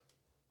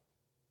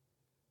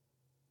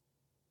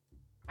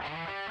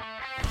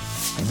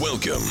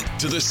Welcome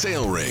to The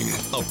Sale Ring,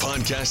 a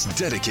podcast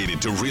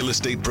dedicated to real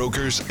estate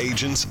brokers,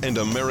 agents, and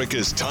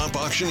America's top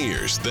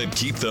auctioneers that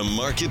keep the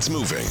markets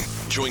moving.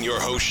 Join your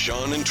hosts,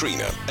 Sean and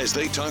Trina, as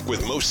they talk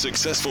with most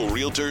successful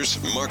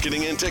realtors,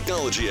 marketing and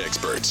technology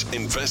experts,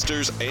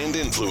 investors, and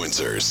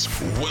influencers.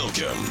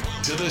 Welcome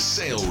to The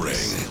Sale Ring.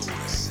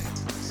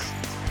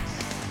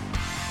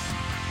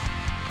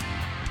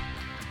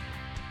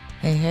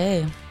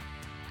 Hey.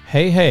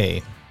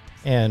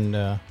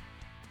 And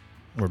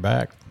we're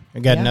back. I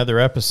got another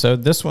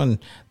episode. This one's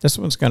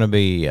going to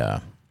be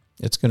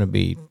it's going to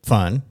be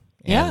fun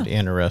and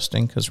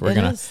interesting because we're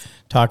going to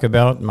talk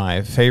about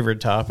my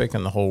favorite topic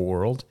in the whole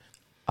world,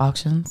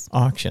 auctions.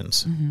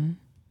 Mm-hmm.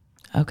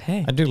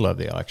 Okay. I do love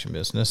the auction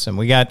business, and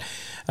we got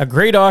a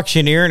great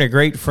auctioneer and a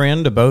great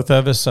friend to both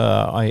of us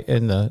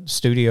in the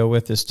studio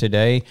with us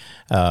today.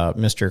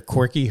 Mr.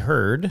 Corky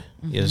Heard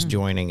is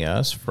joining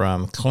us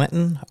from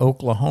Clinton,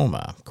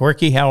 Oklahoma.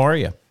 Corky, how are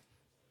you?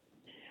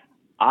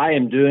 I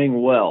am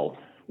doing well.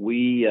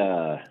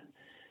 The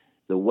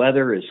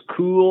weather is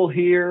cool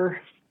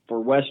here for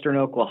western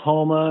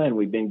Oklahoma, and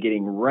we've been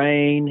getting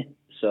rain,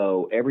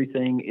 so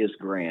everything is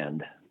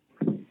grand.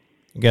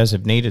 You guys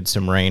have needed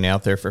some rain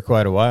out there for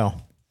quite a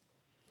while.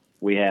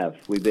 We have.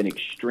 We've been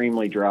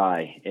extremely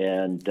dry,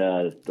 and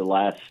the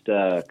last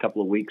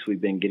couple of weeks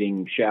we've been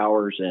getting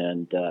showers,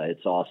 and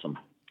it's awesome.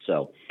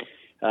 So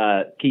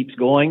keeps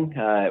going.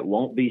 It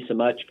won't be so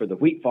much for the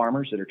wheat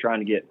farmers that are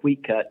trying to get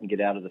wheat cut and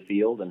get out of the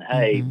field and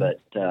hay,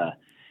 but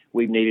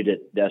we've needed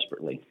it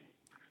desperately.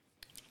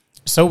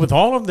 So with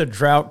all of the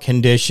drought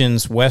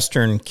conditions,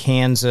 western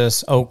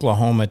Kansas,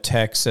 Oklahoma,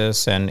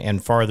 Texas,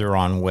 and farther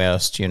on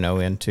west,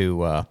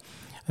 into I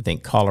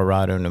think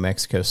Colorado, New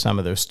Mexico, some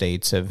of those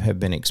states have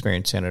been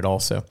experiencing it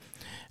also.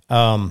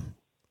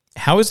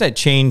 How has that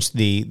changed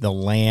the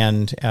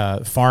land,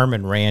 farm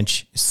and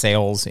ranch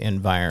sales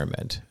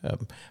environment?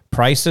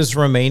 Prices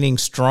remaining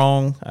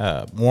strong,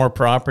 more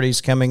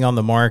properties coming on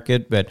the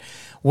market, but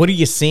what are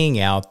you seeing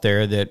out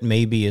there that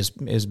maybe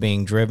is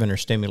being driven or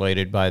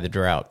stimulated by the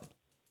drought?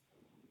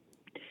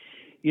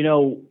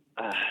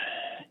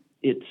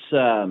 It's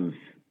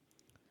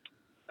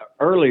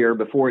earlier,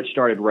 before it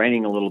started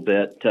raining a little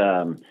bit,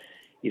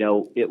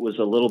 it was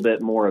a little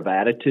bit more of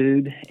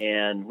attitude,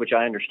 and which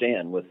I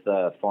understand with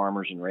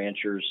farmers and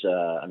ranchers.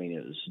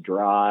 It was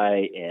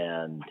dry,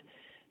 and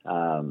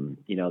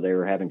they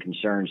were having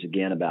concerns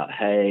again about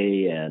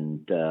hay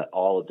and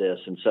all of this,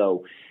 and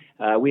so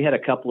we had a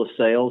couple of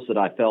sales that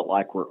I felt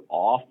like were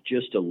off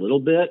just a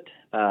little bit,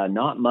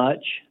 not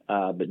much,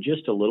 but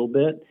just a little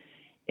bit.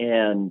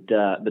 And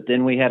but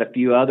then we had a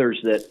few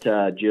others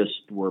that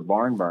just were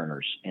barn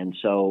burners. And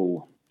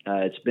so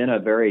it's been a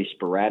very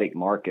sporadic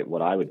market,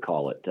 what I would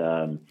call it.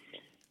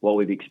 What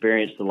we've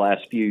experienced the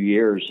last few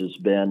years has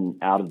been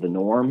out of the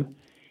norm,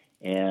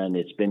 and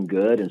it's been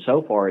good. And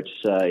so far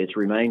it's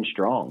remained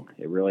strong.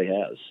 It really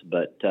has.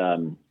 But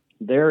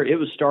it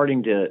was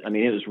starting to,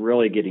 it was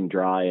really getting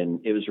dry,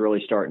 and it was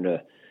really starting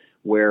to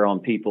wear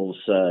on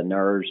people's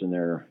nerves and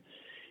their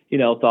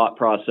thought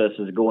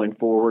processes going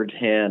forward.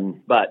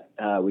 But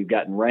we've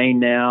gotten rain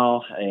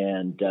now,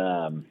 and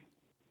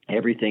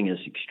everything is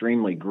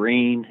extremely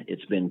green.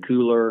 It's been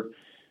cooler.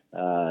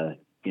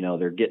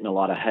 They're getting a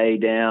lot of hay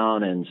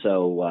down, and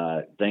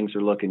so things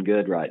are looking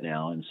good right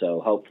now. And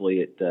so hopefully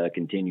it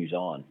continues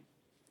on.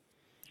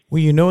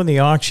 Well, in the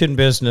auction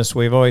business,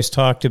 we've always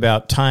talked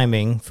about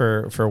timing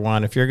for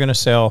one. If you're going to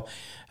sell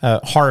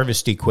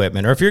harvest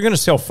equipment, or if you're going to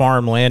sell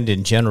farmland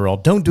in general,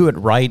 don't do it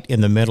right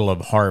in the middle of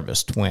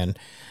harvest when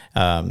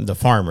the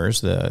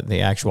farmers,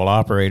 the actual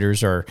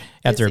operators, are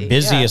at their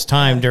busiest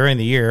time during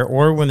the year,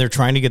 or when they're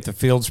trying to get the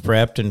fields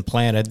prepped and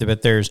planted.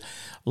 But there's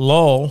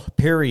lull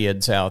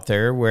periods out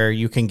there where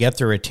you can get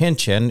their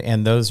attention,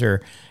 and those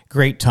are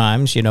great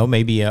times,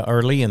 maybe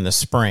early in the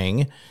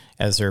spring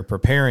as they're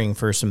preparing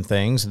for some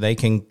things. They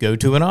can go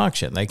to an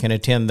auction. They can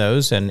attend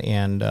those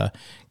and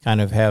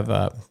kind of have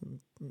a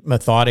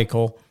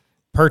methodical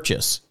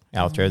purchase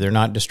out there. They're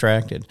not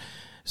distracted.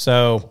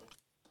 So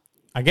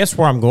I guess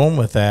where I'm going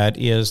with that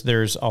is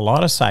there's a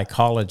lot of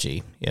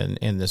psychology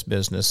in this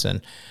business,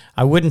 and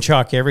I wouldn't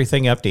chalk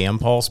everything up to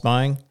impulse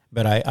buying,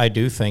 but I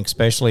do think,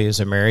 especially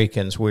as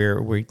Americans,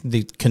 we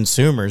the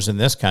consumers in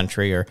this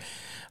country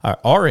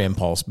are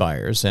impulse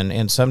buyers,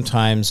 and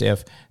sometimes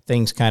if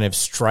things kind of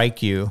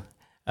strike you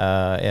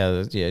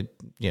as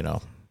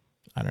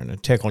I don't know,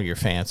 tickle your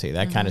fancy.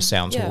 That kind of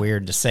sounds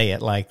weird to say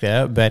it like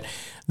that, but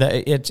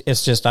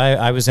it's just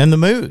I was in the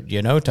mood,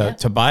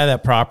 to buy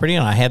that property,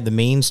 and I had the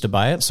means to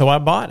buy it, so I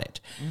bought it.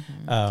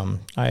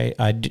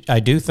 I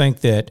do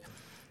think that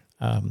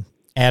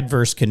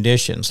adverse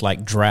conditions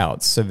like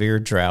droughts, severe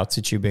droughts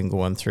that you've been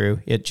going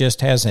through, it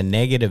just has a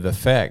negative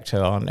effect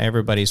on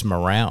everybody's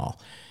morale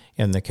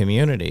in the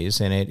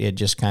communities, and it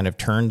just kind of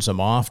turns them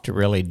off to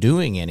really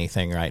doing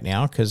anything right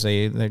now because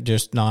they're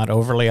just not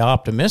overly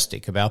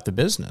optimistic about the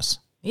business.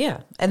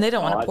 Yeah, and they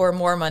don't want to pour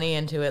more money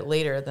into it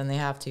later than they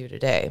have to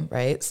today,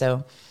 right?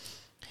 So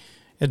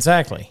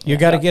exactly. You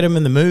got to get them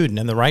in the mood and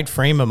in the right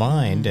frame of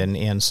mind,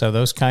 and so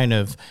those kind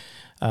of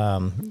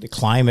the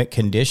climate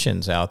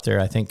conditions out there,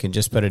 I think, can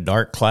just put a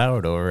dark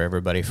cloud over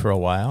everybody for a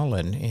while,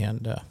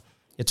 and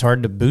it's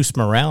hard to boost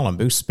morale and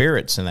boost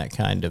spirits in that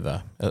kind of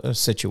a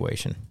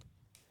situation.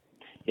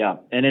 Yeah,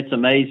 and it's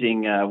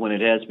amazing when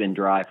it has been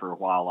dry for a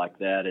while like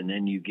that, and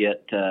then you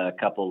get a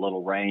couple of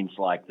little rains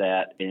like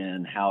that,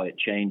 and how it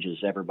changes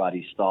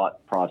everybody's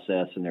thought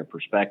process and their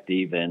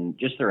perspective and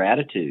just their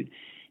attitude.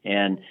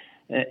 And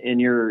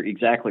you're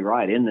exactly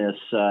right. In this,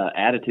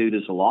 attitude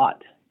is a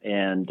lot.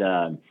 And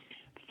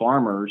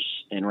farmers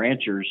and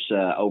ranchers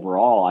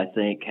overall, I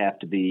think, have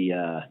to be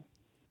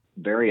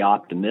very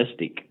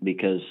optimistic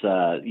because,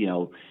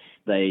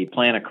 they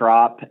plant a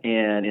crop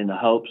and in the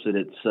hopes that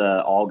it's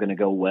all going to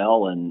go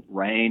well and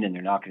rain and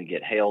they're not going to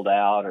get hailed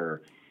out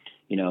or,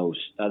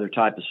 other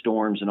type of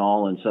storms and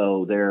all. And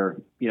so they're,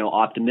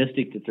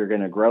 optimistic that they're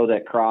going to grow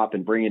that crop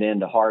and bring it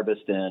in to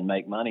harvest and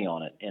make money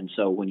on it. And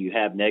so when you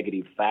have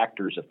negative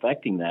factors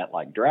affecting that,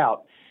 like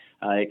drought,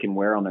 it can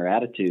wear on their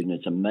attitude. And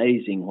it's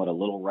amazing what a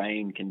little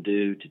rain can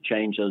do to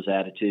change those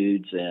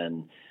attitudes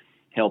and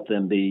help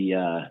them be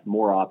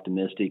more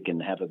optimistic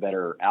and have a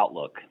better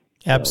outlook.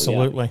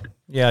 Absolutely. So,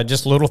 yeah,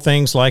 just little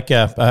things like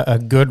a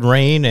good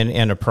rain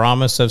and a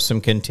promise of some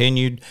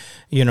continued,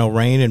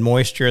 rain and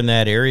moisture in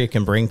that area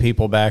can bring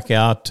people back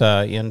out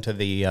into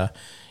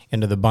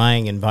the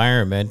buying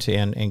environment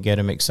and get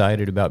them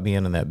excited about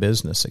being in that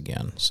business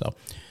again. So,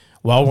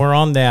 while we're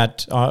on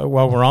that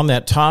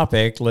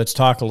topic, let's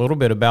talk a little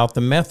bit about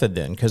the method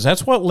then, because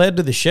that's what led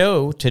to the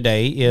show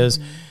today. Is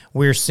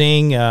we're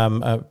seeing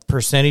a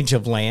percentage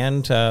of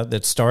land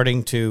that's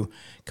starting to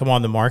come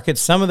on the market.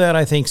 Some of that,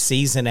 I think,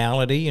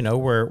 seasonality.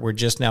 We're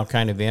just now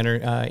kind of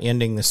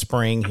ending the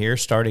spring here,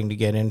 starting to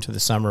get into the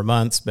summer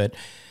months. But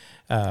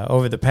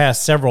over the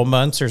past several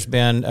months, there's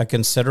been a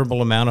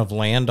considerable amount of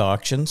land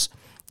auctions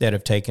that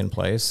have taken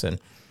place. And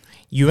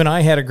you and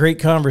I had a great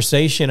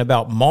conversation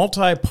about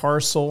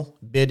multi-parcel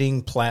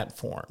bidding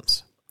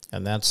platforms.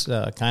 And that's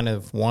kind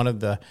of one of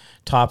the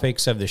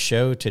topics of the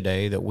show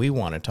today that we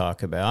want to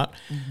talk about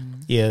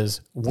is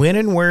when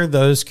and where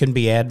those can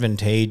be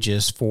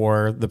advantageous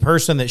for the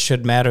person that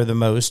should matter the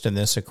most in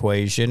this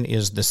equation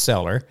is the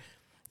seller.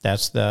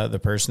 That's the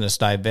person that's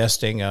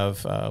divesting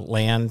of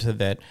land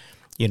that,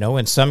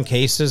 in some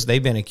cases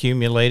they've been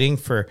accumulating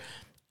for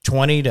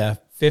 20 to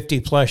 50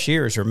 plus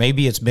years, or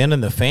maybe it's been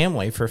in the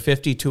family for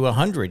 50 to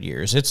 100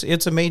 years.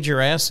 It's a major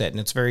asset, and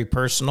it's very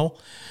personal,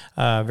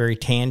 very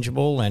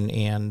tangible, and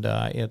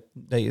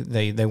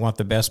they want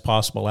the best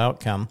possible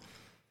outcome.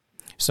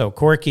 So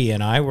Corky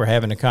and I were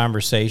having a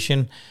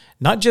conversation,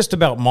 not just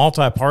about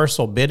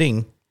multi-parcel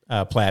bidding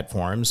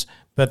platforms,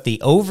 but the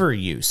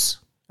overuse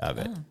of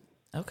it.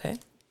 Okay.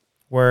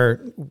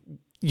 Where,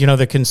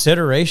 the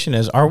consideration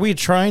is, are we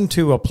trying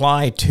to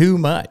apply too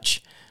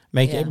much?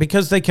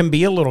 Because they can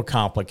be a little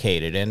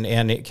complicated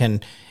and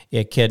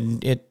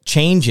it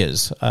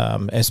changes,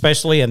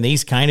 especially in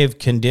these kind of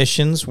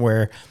conditions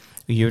where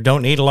you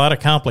don't need a lot of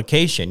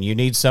complication. You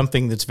need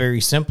something that's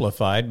very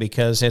simplified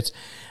because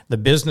the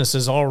business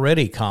is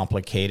already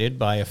complicated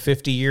by a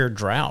 50-year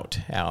drought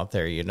out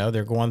there.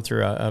 They're going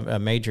through a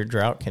major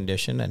drought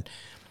condition, and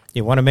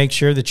you want to make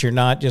sure that you're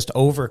not just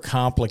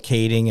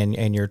overcomplicating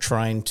and you're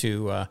trying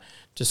to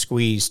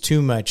squeeze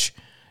too much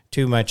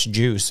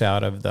juice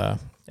out of the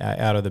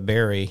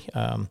berry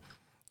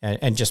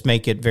and just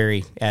make it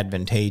very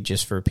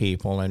advantageous for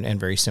people and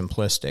very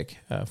simplistic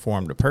for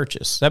them to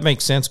purchase. That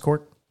makes sense,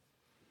 Court?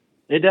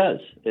 It does.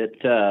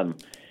 The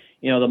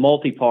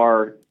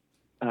multi-par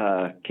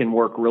can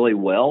work really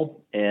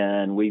well,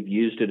 and we've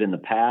used it in the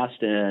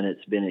past, and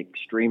it's been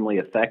extremely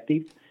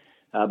effective.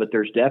 But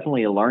there's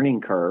definitely a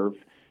learning curve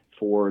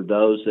for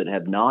those that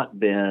have not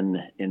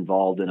been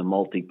involved in a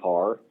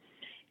multi-par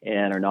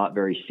and are not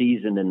very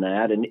seasoned in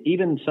that. And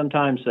even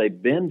sometimes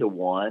they've been to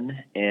one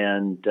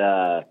and,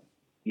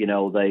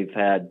 they've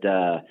had,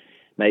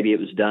 maybe it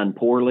was done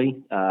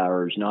poorly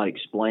or is not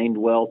explained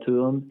well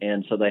to them.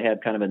 And so they have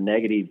kind of a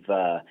negative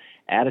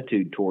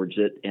attitude towards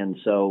it. And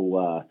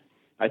so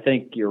I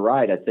think you're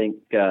right. I think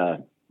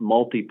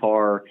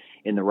multi-par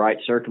in the right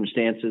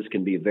circumstances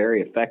can be a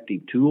very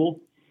effective tool.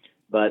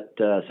 But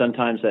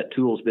sometimes that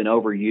tool's been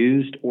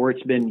overused, or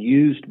it's been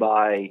used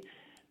by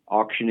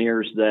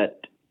auctioneers that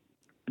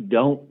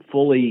don't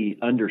fully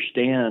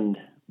understand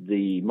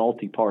the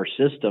multi-par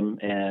system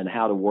and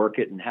how to work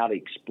it and how to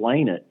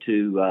explain it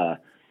to,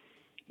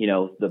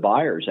 the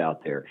buyers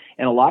out there.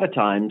 And a lot of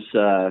times,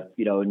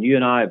 and you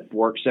and I have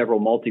worked several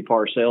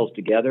multi-par sales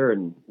together,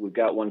 and we've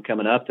got one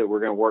coming up that we're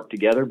going to work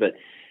together. But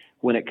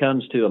when it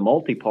comes to a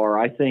multi-par,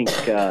 I think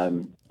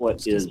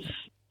what is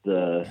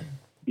the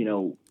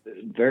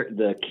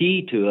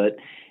key to it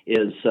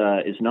is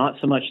not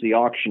so much the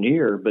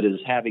auctioneer, but is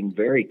having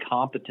very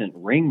competent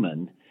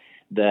ringmen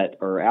that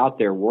are out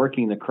there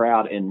working the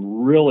crowd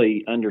and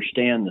really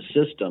understand the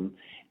system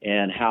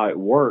and how it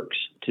works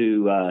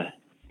to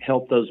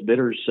help those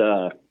bidders,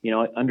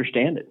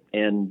 understand it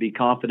and be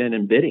confident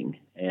in bidding.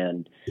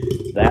 And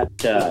that,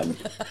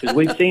 because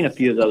we've seen a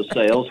few of those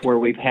sales where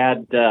we've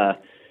had,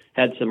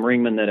 had some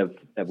ringmen that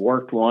have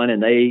worked one,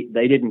 and they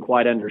didn't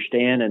quite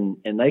understand,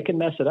 and they can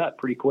mess it up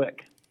pretty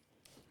quick.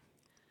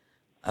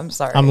 I'm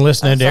sorry. I'm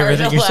listening to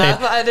everything you're saying.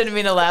 I didn't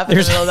mean to laugh in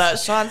the middle of that.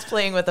 Sean's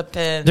playing with a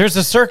pen. There's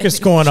a circus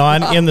going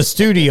on in the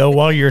studio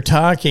while you're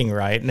talking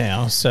right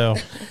now. So,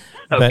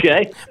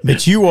 okay.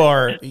 But you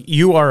are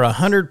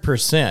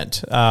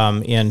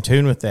 100% in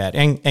tune with that.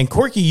 And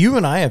Corky, you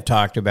and I have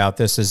talked about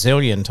this a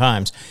zillion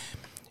times.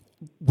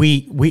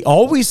 We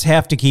always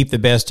have to keep the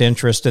best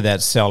interest of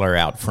that seller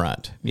out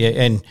front. Yeah,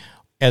 and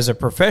as a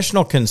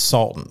professional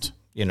consultant,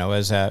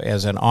 as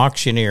an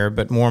auctioneer,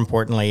 but more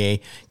importantly,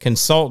 a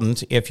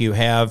consultant, if you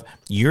have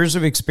years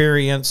of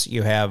experience,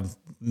 you have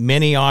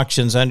many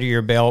auctions under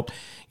your belt,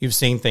 you've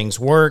seen things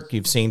work,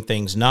 you've seen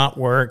things not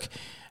work,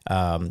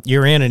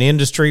 you're in an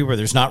industry where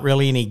there's not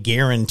really any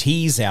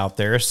guarantees out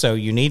there, so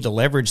you need to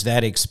leverage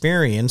that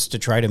experience to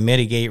try to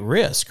mitigate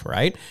risk,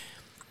 right?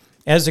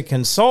 As a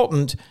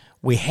consultant,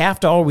 we have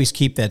to always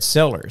keep that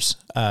seller's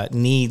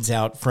needs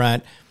out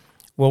front.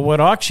 Well,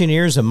 what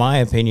auctioneers, in my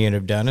opinion,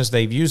 have done is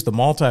they've used the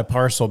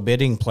multi-parcel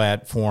bidding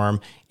platform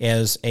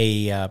as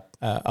a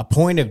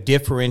point of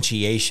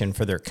differentiation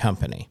for their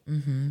company.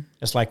 Mm-hmm.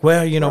 It's like,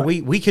 well,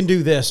 we can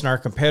do this and our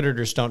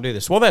competitors don't do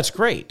this. Well, that's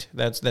great.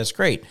 That's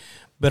great.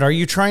 But are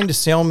you trying to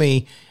sell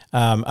me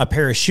a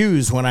pair of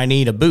shoes when I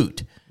need a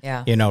boot?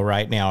 Yeah.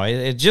 Right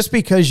now, just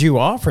because you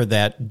offer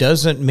that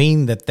doesn't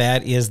mean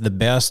that is the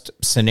best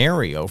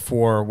scenario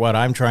for what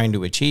I'm trying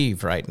to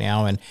achieve right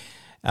now. And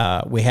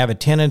we have a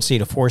tendency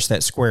to force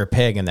that square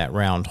peg in that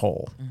round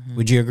hole. Mm-hmm.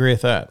 Would you agree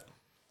with that?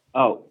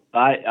 Oh,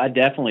 I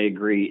definitely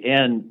agree.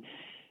 And,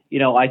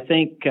 I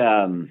think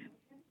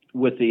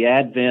with the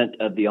advent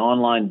of the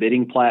online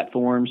bidding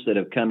platforms that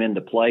have come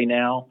into play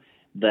now,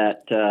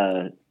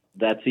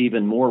 that's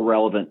even more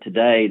relevant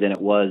today than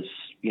it was,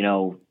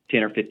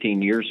 10 or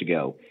 15 years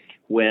ago,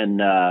 when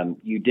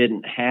you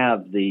didn't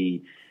have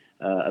the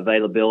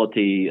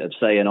availability of,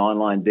 say, an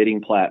online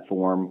bidding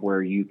platform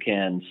where you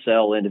can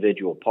sell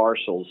individual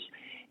parcels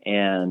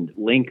and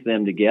link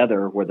them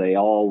together where they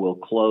all will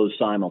close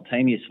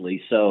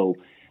simultaneously, so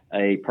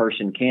a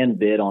person can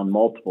bid on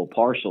multiple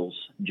parcels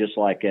just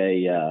like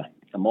a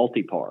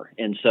multi-par.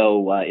 And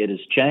so it has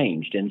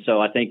changed. And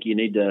so I think you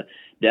need to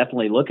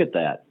definitely look at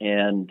that.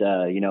 And,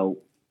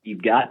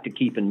 you've got to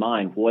keep in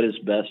mind what is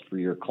best for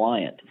your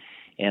client.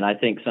 And I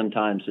think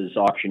sometimes as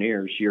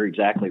auctioneers, you're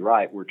exactly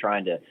right. We're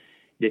trying to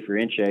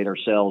differentiate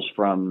ourselves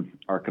from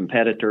our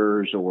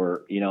competitors,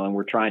 or, and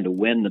we're trying to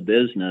win the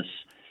business,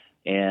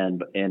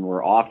 and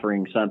we're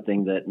offering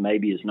something that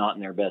maybe is not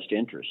in their best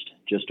interest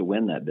just to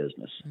win that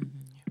business.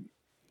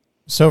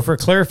 So for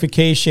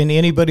clarification,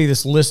 anybody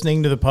that's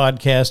listening to the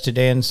podcast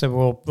today and said,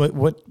 well,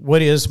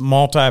 what is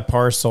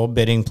multi-parcel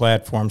bidding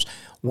platforms?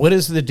 What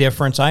is the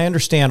difference? I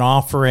understand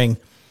offering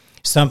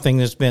something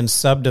that's been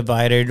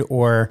subdivided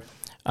or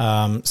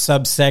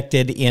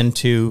subsected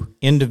into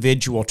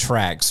individual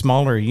tracts,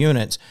 smaller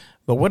units,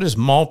 but what is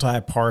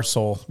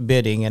multi-parcel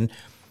bidding? And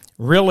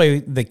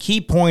really the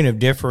key point of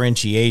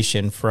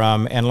differentiation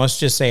from, and let's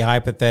just say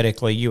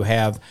hypothetically you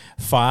have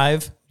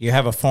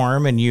a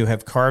farm and you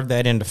have carved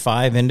that into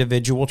 5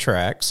 individual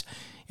tracts,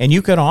 and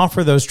you can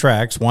offer those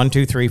tracts 1,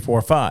 2, 3,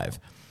 4, 5.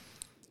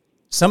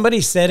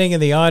 Somebody sitting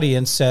in the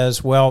audience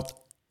says, well,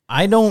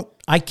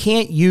 I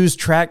can't use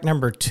tract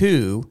number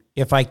 2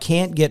 if I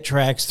can't get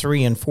tracts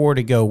 3 and 4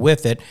 to go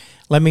with it.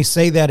 Let me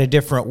say that a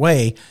different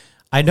way.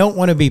 I don't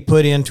want to be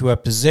put into a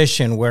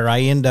position where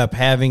I end up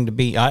having to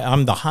be,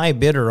 I'm the high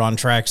bidder on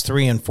tracts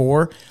 3 and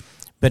 4,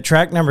 but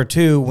tract number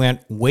 2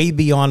 went way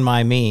beyond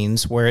my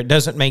means where it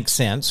doesn't make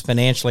sense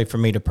financially for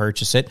me to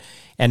purchase it.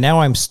 And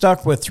now I'm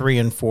stuck with 3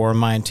 and 4.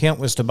 My intent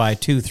was to buy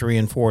 2, 3,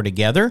 and 4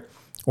 together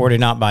or to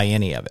not buy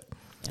any of it.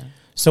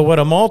 So what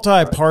a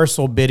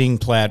multi-parcel bidding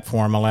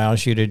platform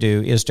allows you to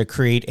do is to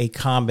create a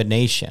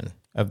combination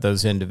of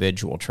those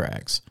individual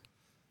tracts.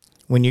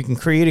 When you can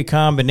create a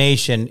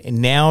combination,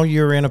 now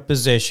you're in a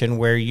position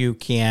where you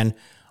can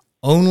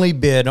only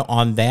bid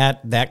on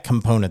that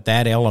component,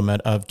 that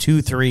element of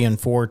 2, 3, and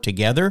 4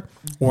 together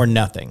or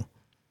nothing.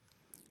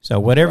 So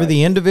whatever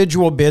the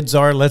individual bids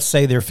are, let's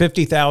say they're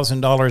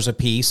 $50,000 a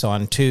piece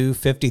on 2,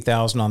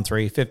 $50,000 on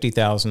 3,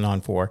 $50,000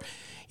 on 4.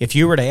 If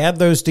you were to add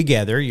those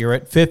together, you're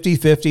at 50,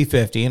 50,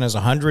 50, and it's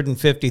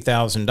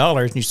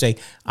 $150,000, and you say,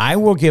 I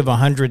will give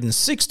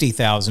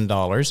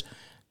 $160,000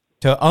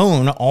 to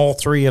own all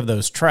 3 of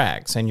those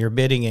tracts, and you're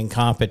bidding in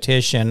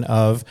competition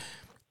of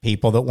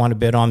people that want to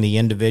bid on the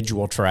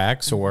individual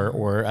tracts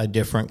or a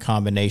different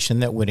combination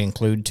that would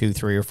include 2,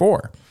 3, or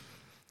 4.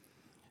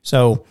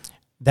 So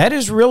that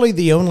is really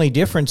the only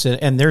difference,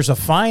 and there's a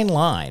fine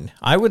line.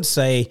 I would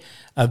say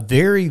a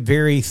very,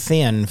 very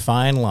thin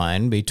fine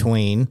line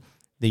between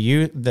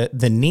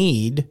the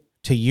need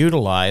to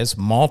utilize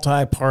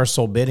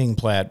multi-parcel bidding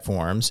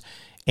platforms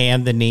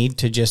and the need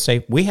to just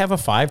say, we have a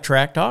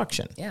 5-tract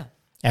auction. Yeah.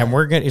 And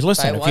we're going to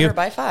listen. Buy 1 or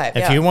buy 5.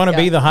 If you want to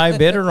be the high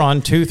bidder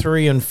on 2,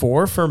 3, and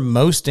 4, for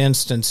most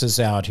instances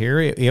out here,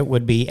 it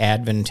would be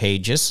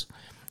advantageous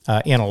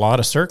in a lot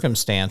of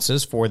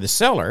circumstances for the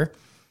seller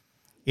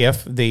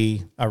if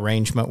the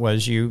arrangement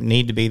was you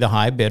need to be the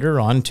high bidder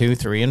on 2,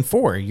 3, and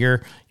 4.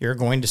 You're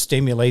going to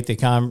stimulate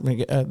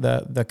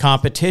the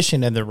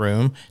competition in the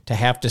room to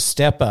have to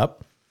step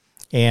up,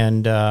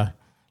 and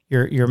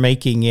you're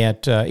making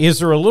it. Is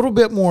there a little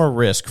bit more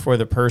risk for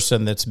the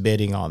person that's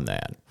bidding on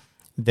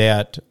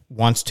that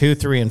wants 2,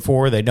 3, and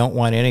 4? They don't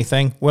want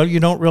anything. Well, you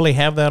don't really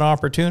have that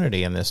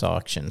opportunity in this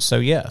auction. So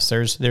yes,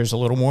 there's a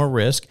little more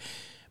risk,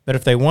 but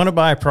if they want to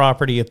buy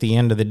property at the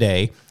end of the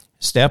day,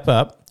 step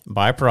up.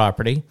 Buy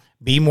property,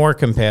 be more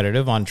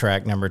competitive on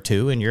track number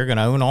 2, and you're going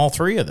to own all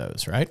 3 of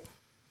those, right?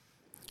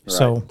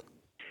 So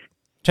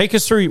take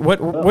us through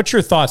what's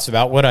your thoughts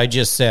about what I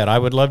just said? I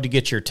would love to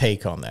get your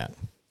take on that.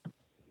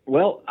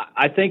 Well,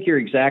 I think you're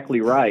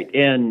exactly right.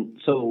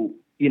 And so,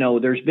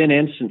 there's been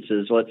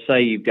instances, let's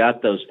say you've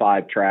got those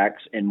 5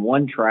 tracts, and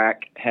one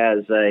tract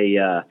has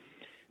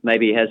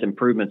maybe has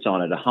improvements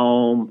on it, a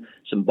home,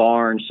 some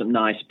barns, some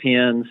nice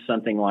pens,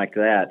 something like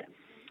that.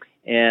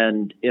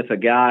 And if a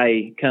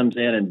guy comes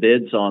in and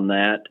bids on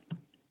that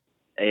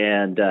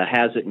and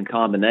has it in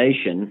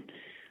combination,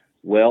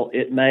 well,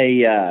 it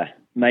may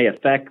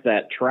affect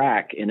that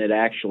tract, and it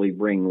actually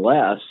bring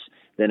less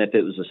than if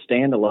it was a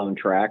standalone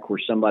tract where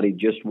somebody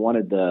just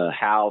wanted the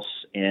house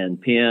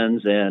and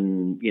pens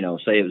and,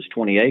 say it was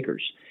 20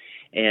 acres.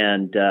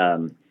 And,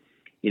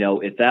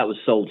 if that was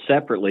sold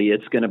separately,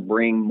 it's going to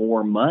bring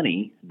more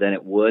money than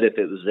it would if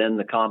it was in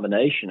the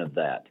combination of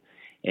that.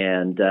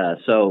 And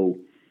so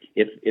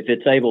if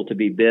it's able to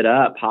be bid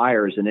up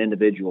higher as an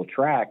individual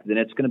tract, then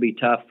it's going to be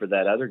tough for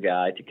that other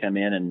guy to come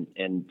in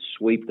and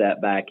sweep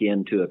that back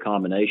into a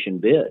combination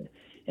bid.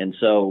 And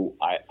so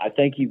I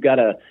think you've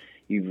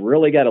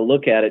really got to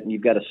look at it, and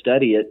you've got to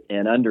study it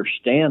and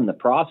understand the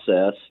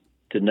process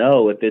to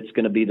know if it's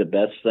going to be the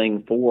best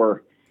thing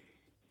for,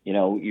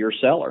 your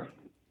seller.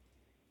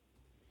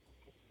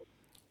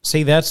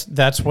 See,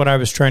 that's what I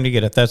was trying to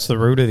get at. That's the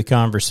root of the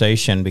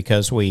conversation,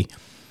 because we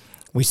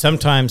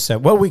sometimes say,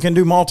 well, we can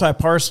do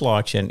multi-parcel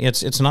auction.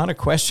 It's not a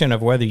question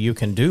of whether you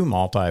can do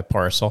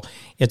multi-parcel.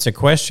 It's a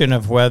question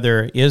of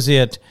whether is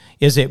it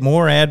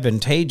more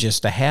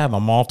advantageous to have a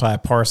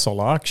multi-parcel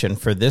auction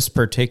for this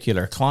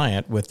particular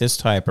client with this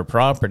type of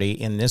property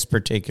in this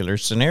particular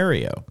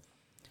scenario.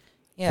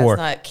 Yeah, it's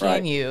not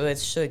can you,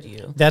 it's should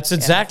you. That's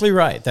exactly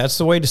right. That's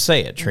the way to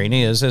say it, Trina,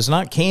 is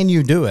not can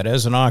you do it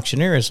as an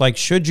auctioneer. It's like,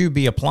 should you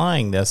be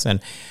applying this?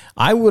 And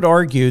I would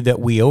argue that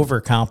we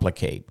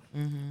overcomplicate.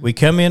 Mm-hmm. We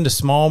come into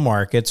small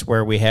markets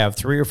where we have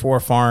 3 or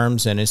 4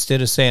 farms, and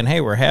instead of saying, hey,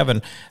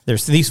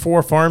 there's these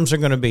 4 farms are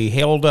going to be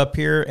held up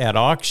here at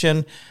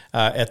auction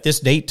at this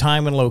date,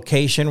 time, and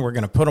location. We're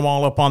going to put them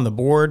all up on the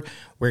board.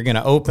 We're going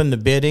to open the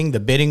bidding. The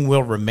bidding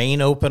will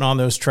remain open on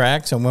those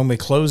tracts. And when we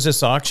close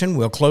this auction,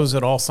 we'll close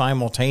it all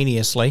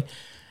simultaneously.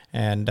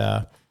 And,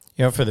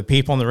 for the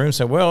people in the room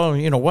say, well,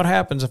 what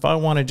happens if I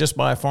want to just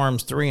buy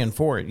farms 3 and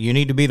 4? You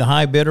need to be the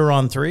high bidder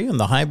on 3 and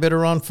the high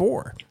bidder on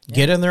 4. Yeah.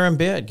 Get in there and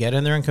bid. Get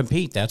in there and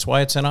compete. That's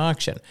why it's an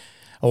auction.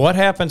 Well, what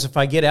happens if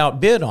I get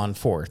outbid on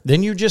 4?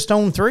 Then you just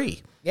own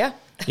 3. Yeah.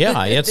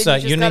 Yeah, it's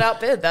you got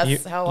outbid.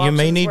 That's how you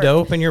may need work. to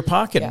open your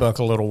pocketbook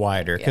a little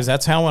wider, because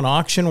that's how an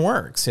auction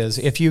works. Is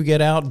if you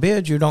get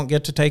outbid, you don't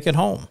get to take it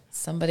home.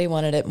 Somebody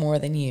wanted it more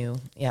than you.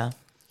 Yeah.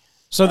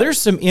 So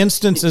there's some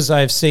instances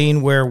I've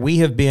seen where we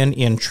have been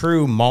in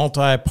true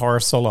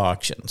multi-parcel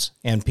auctions,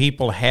 and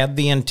people had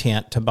the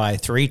intent to buy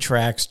 3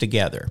 tracts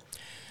together.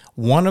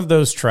 One of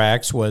those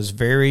tracts was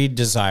very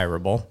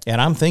desirable,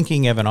 and I'm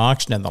thinking of an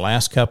auction in the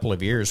last couple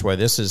of years where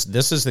this is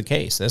the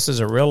case. This is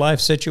a real-life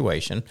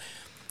situation.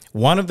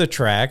 One of the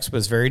tracts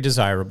was very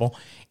desirable,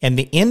 and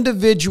the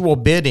individual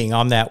bidding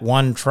on that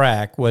one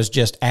tract was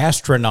just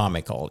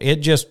astronomical.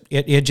 It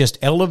just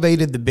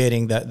elevated the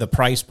bidding, the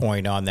price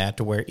point on that,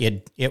 to where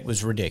it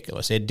was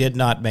ridiculous. It did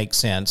not make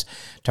sense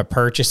to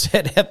purchase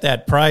it at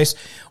that price.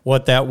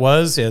 What that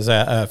was is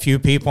a few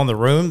people in the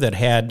room that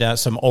had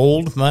some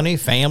old money,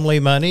 family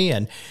money,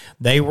 and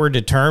they were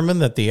determined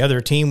that the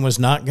other team was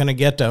not going to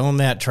get to own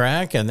that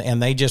tract,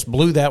 and they just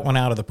blew that one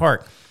out of the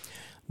park.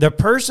 The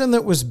person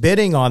that was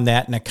bidding on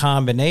that in a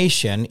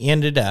combination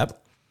ended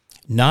up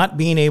not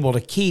being able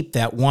to keep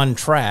that one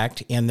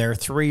tract in their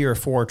 3 or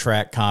 4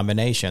 tract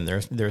combination.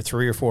 There are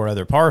 3 or 4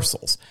 other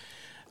parcels.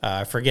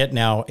 I forget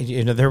now,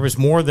 there was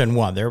more than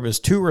one. There was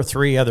 2 or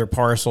 3 other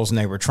parcels, and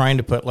they were trying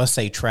to put, let's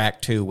say,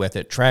 tract 2 with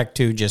it. Tract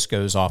 2 just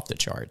goes off the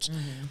charts.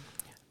 Mm-hmm.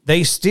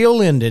 They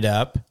still ended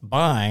up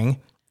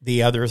buying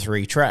the other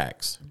 3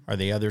 tracts, or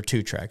the other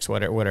 2 tracts,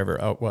 whatever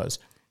it was.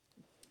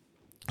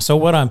 So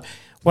what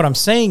I'm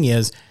saying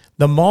is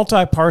the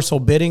multi-parcel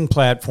bidding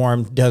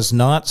platform does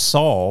not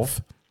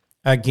solve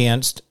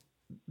against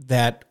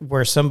that,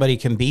 where somebody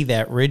can be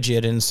that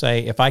rigid and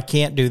say, if I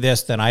can't do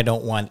this, then I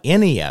don't want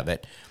any of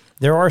it.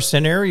 There are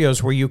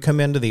scenarios where you come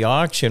into the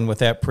auction with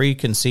that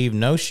preconceived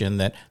notion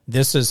that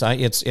this is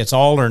it's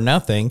all or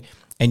nothing,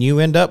 and you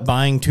end up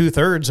buying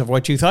 2/3 of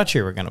what you thought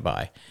you were going to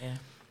buy.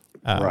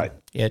 Yeah. Right.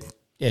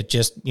 it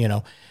just,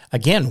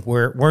 again,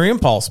 we're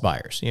impulse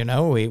buyers.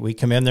 We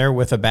come in there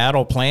with a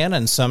battle plan,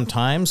 and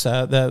sometimes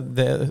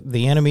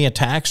the enemy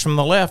attacks from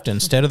the left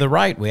instead of the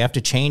right. We have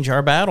to change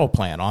our battle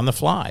plan on the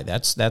fly.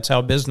 That's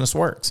how business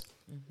works.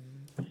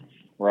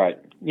 Right.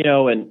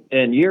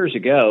 And years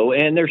ago,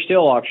 and there's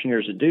still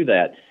auctioneers that do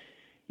that.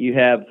 You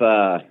have,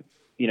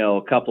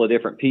 a couple of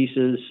different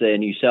pieces,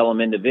 and you sell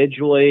them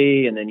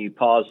individually, and then you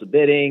pause the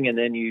bidding, and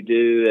then you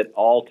do it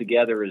all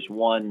together as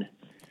one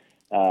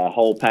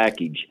whole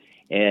package.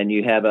 And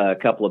you have a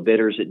couple of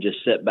bidders that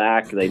just sit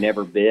back. They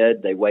never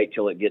bid. They wait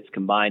till it gets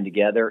combined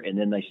together, and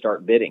then they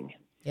start bidding.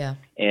 Yeah.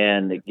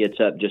 And it gets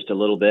up just a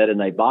little bit, and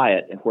they buy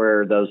it,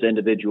 where those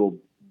individual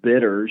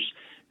bidders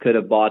could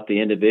have bought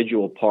the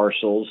individual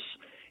parcels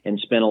and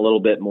spent a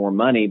little bit more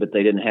money, but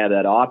they didn't have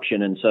that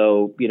option. And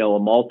so, a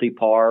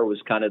multi-par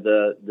was kind of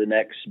the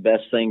next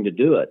best thing to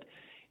do it.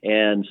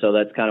 And so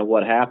that's kind of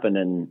what happened.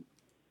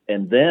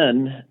 And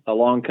then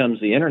along comes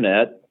the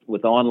internet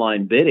with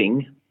online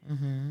bidding,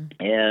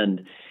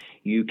 and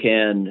you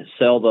can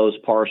sell those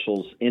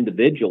parcels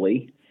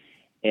individually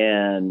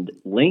and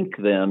link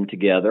them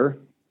together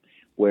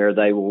where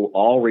they will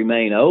all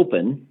remain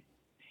open,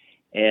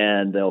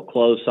 and they'll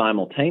close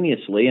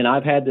simultaneously. And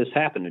I've had this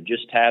happen. I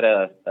just had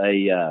a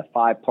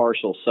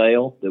 5-parcel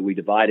sale that we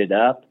divided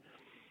up,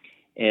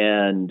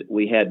 and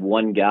we had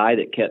one guy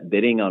that kept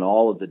bidding on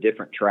all of the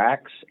different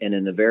tracts, and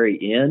in the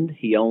very end,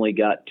 he only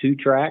got 2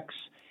 tracts,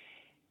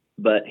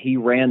 but he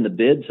ran the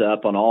bids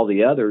up on all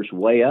the others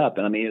way up.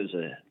 And it was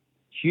a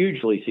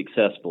hugely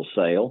successful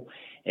sale,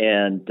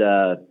 and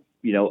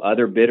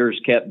other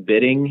bidders kept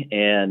bidding,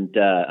 and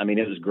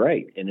it was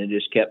great, and it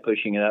just kept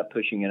pushing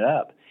it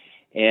up.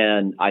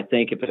 And I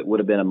think if it would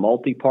have been a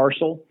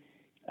multi-parcel,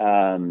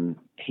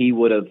 he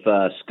would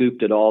have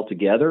scooped it all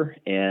together,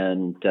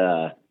 and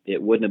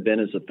it wouldn't have been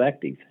as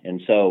effective.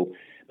 And so,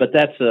 but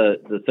that's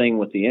the thing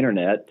with the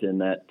internet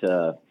and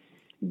that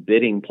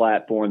bidding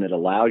platform that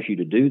allows you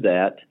to do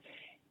that.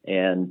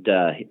 And,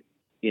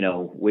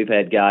 we've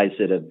had guys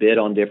that have bid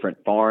on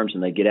different farms,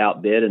 and they get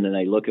outbid, and then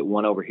they look at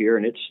one over here,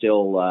 and it's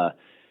still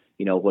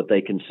what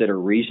they consider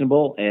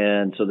reasonable.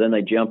 And so then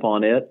they jump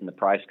on it, and the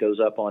price goes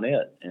up on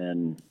it.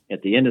 And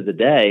at the end of the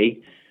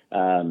day,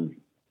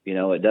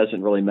 it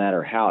doesn't really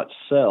matter how it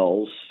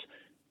sells,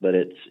 but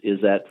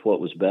is that what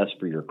was best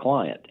for your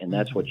client? And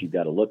that's what you've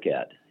got to look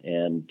at.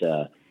 And,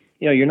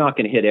 you're not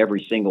going to hit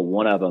every single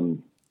one of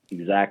them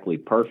exactly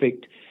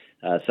perfect.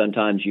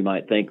 Sometimes you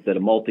might think that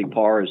a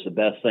multi-par is the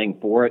best thing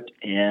for it,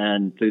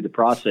 and through the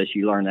process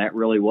you learn that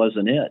really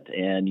wasn't it,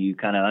 and you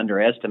kind of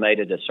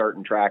underestimated a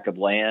certain tract of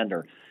land,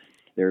 or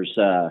there's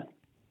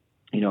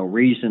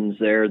reasons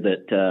there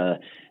that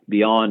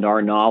beyond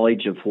our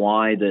knowledge of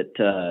why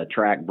that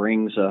tract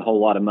brings a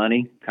whole lot of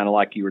money, kind of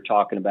like you were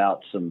talking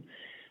about some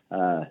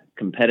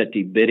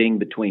competitive bidding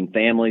between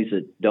families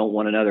that don't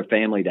want another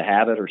family to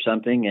have it or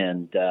something,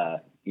 and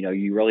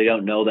you really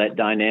don't know that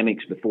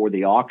dynamics before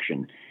the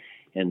auction.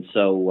 And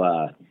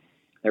so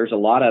there's a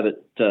lot of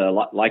it,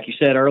 like you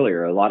said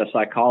earlier, a lot of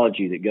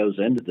psychology that goes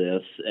into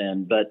this.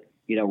 But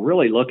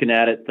really looking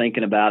at it,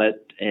 thinking about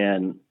it,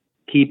 and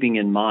keeping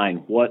in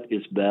mind what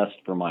is best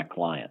for my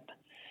client.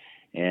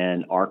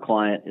 And our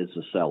client is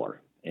the seller,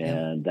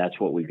 and that's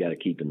what we've got to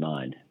keep in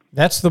mind.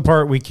 That's the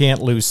part we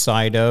can't lose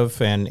sight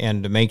of, and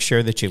to make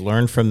sure that you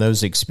learn from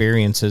those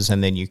experiences,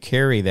 and then you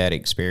carry that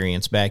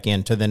experience back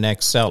into the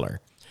next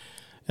seller.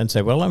 And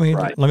say, well, let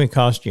me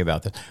cost you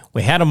about this.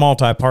 We had a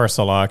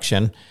multi-parcel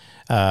auction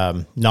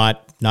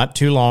not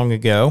too long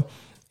ago,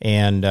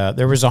 and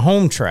there was a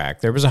home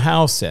tract. There was a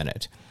house in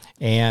it,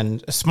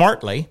 and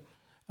smartly,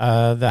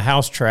 the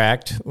house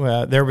tract,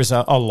 there was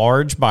a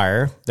large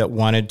buyer that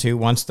wanted to,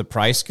 once the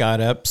price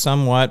got up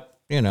somewhat,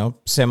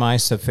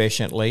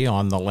 semi-sufficiently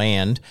on the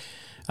land.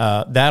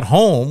 That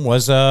home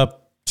was a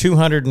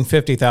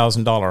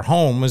 $250,000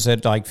 home, was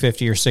at like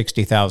 $50,000 or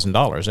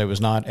 $60,000. It was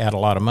not at a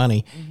lot of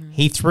money. Mm-hmm.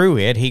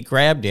 He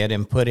grabbed it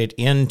and put it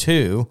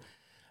into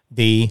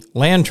the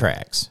land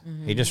tracts.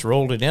 Mm-hmm. He just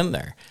rolled it in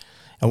there.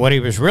 And what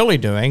he was really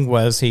doing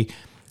was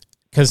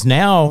because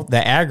now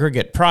the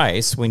aggregate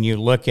price, when you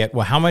look at,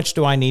 well, how much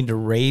do I need to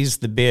raise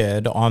the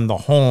bid on the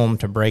home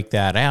to break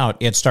that out,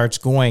 it starts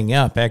going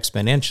up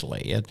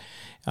exponentially.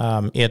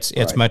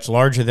 It's much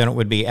larger than it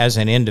would be as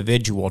an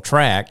individual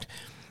tract.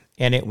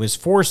 And it was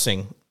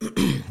forcing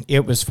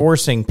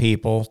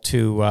people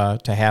to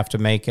have to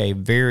make a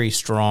very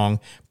strong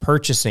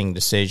purchasing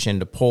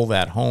decision to pull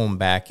that home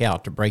back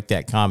out, to break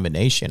that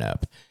combination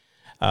up.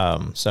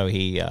 So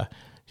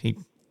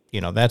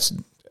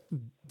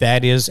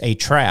that is a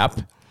trap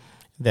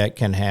that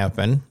can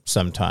happen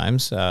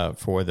sometimes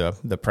for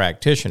the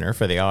practitioner,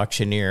 for the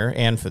auctioneer,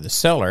 and for the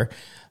seller,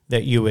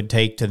 that you would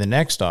take to the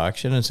next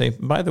auction and say,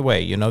 by the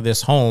way,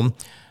 this home,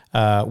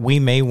 we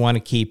may want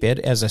to keep it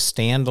as a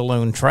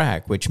standalone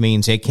tract, which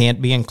means it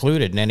can't be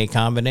included in any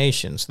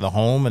combinations. The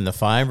home and the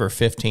 5 or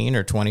 15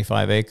 or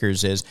 25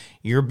 acres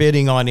you're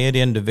bidding on it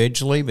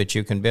individually, but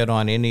you can bid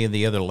on any of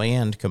the other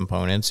land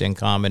components in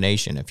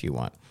combination if you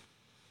want.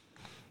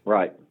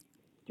 Right.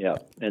 Yeah.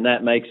 And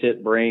that makes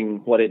it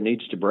bring what it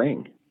needs to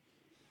bring.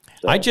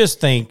 So, I just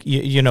think,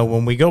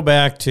 when we go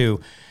back to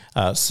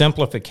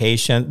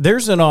simplification,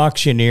 there's an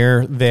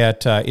auctioneer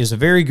that is a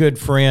very good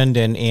friend,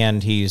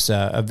 and he's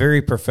a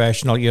very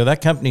professional.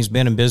 That company's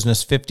been in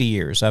business 50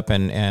 years up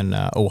in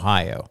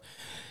Ohio.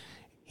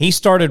 He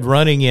started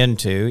running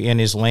into in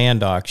his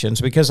land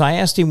auctions because I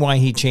asked him why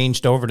he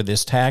changed over to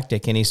this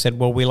tactic, and he said,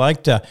 "Well, we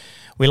like to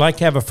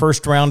have a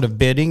first round of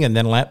bidding and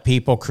then let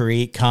people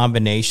create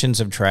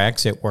combinations of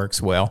tracts. It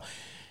works well."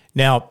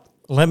 Now,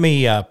 let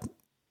me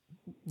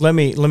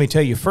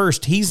tell you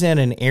first. He's in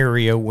an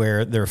area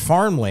where their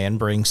farmland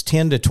brings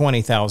 $10,000 to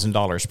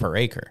 $20,000 per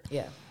acre.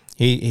 Yeah,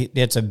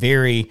 it's a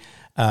very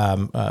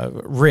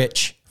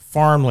rich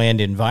farmland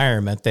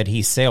environment that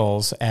he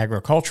sells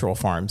agricultural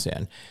farms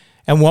in.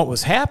 And what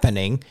was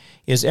happening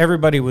is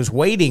everybody was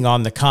waiting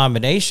on the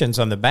combinations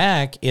on the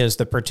back is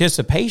the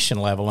participation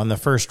level in the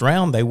first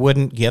round. They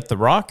wouldn't get the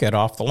rocket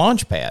off the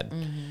launch pad.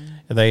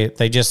 Mm-hmm.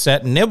 They just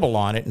sat and nibble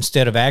on it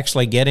instead of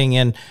actually getting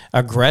in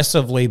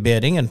aggressively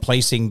bidding and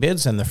placing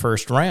bids in the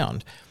first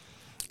round.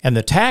 And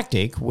the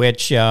tactic,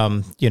 which, you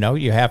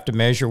have to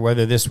measure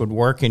whether this would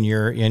work in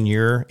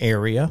your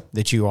area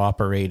that you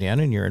operate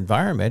in your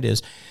environment,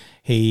 is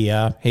he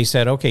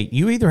said, okay,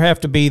 you either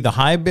have to be the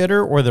high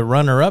bidder or the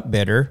runner-up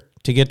bidder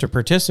to get to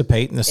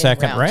participate in the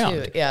second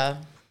round. Yeah.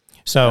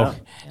 So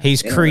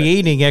he's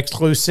creating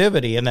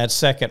exclusivity in that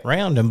second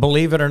round. And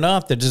believe it or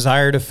not, the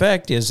desired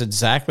effect is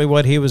exactly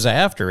what he was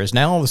after, is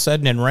now all of a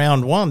sudden in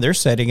round one, they're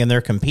sitting and they're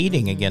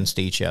competing against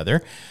each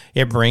other.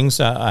 It brings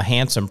a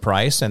handsome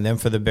price. And then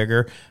for the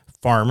bigger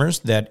farmers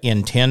that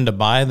intend to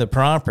buy the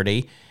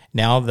property,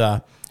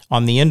 now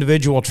on the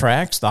individual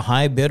tracts, the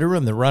high bidder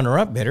and the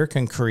runner-up bidder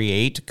can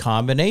create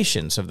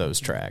combinations of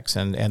those tracts,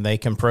 and they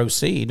can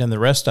proceed, and the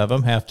rest of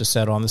them have to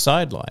sit on the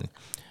sideline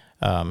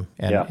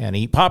and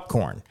eat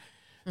popcorn.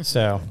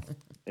 So,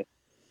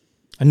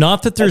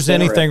 not that there's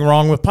anything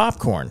wrong with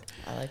popcorn.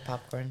 I like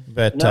popcorn.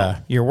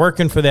 But you're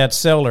working for that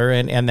seller,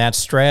 and that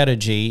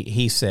strategy,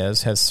 he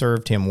says, has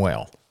served him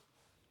well.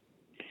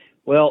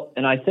 Well,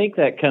 and I think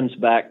that comes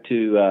back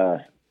to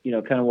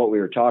kind of what we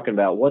were talking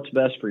about, what's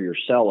best for your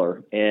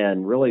seller,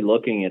 and really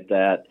looking at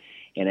that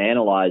and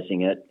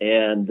analyzing it,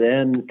 and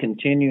then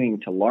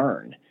continuing to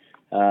learn.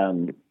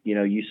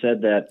 You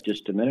said that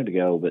just a minute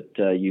ago, but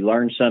you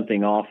learn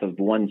something off of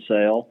one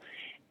sale,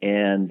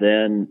 and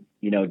then,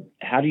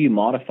 how do you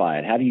modify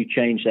it? How do you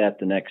change that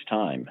the next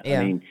time?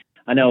 Yeah. I mean,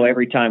 I know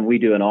every time we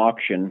do an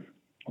auction,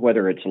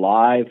 whether it's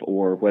live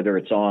or whether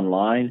it's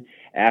online,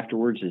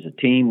 afterwards as a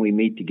team we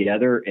meet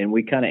together and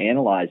we kind of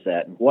analyze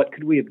that. What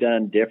could we have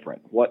done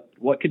different? What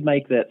could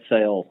make that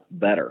sale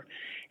better?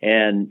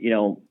 And,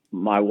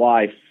 my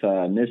wife,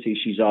 Missy,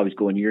 she's always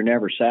going, "You're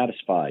never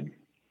satisfied."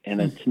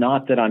 And it's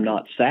not that I'm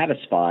not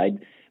satisfied,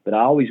 but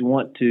I always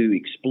want to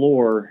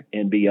explore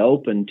and be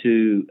open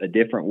to a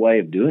different way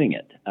of doing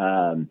it.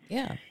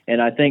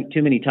 And I think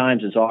too many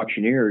times as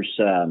auctioneers,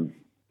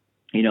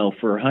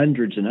 for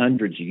hundreds and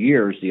hundreds of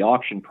years, the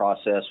auction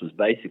process was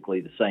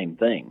basically the same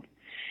thing.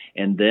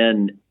 And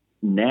then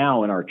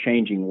now in our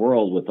changing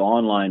world with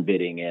online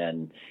bidding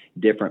and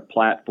different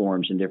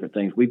platforms and different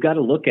things, we've got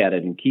to look at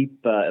it and keep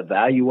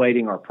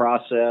evaluating our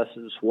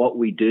processes, what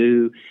we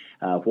do,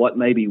 what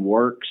maybe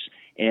works.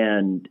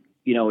 And,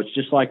 it's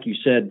just like you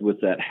said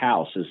with that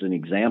house as an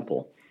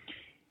example.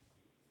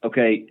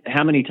 Okay,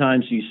 how many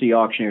times do you see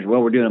auctioneers,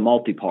 well, we're doing a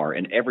multi-par,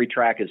 and every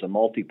track is a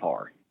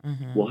multi-par?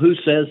 Mm-hmm. Well, who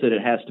says that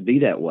it has to be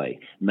that way?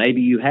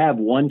 Maybe you have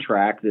one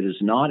track that is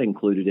not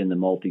included in the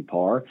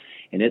multi-par,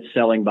 and it's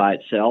selling by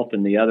itself,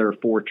 and the other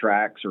 4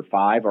 tracks or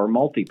 5 are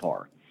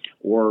multi-par,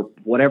 or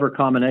whatever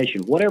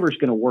combination, whatever's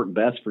going to work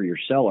best for your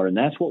seller. And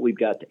that's what we've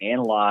got to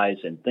analyze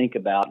and think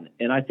about.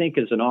 And I think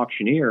as an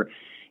auctioneer,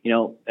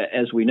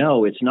 as we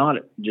know, it's not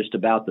just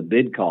about the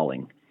bid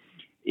calling.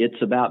 It's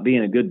about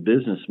being a good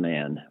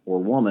businessman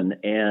or woman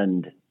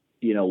and,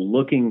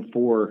 looking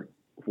for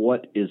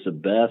what is the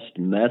best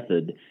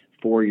method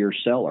for your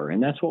seller.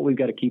 And that's what we've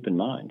got to keep in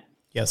mind.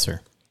 Yes,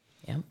 sir.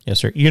 Yeah. Yes,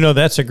 sir.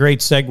 That's a great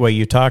segue.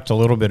 You talked a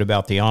little bit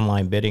about the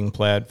online bidding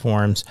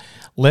platforms.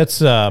 Let's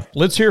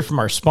hear from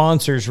our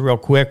sponsors real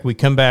quick. We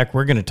come back,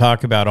 we're going to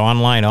talk about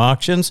online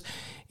auctions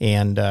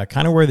and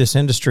kind of where this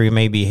industry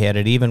may be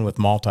headed, even with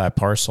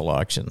multi-parcel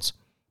auctions.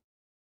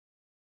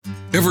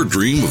 Ever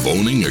dream of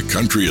owning a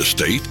country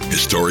estate,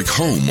 historic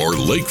home, or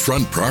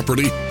lakefront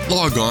property?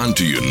 Log on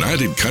to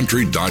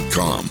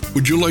UnitedCountry.com.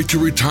 Would you like to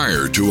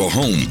retire to a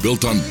home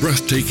built on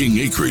breathtaking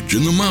acreage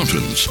in the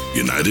mountains?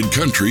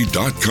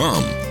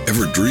 UnitedCountry.com.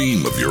 Ever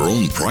dream of your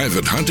own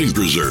private hunting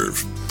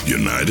preserve?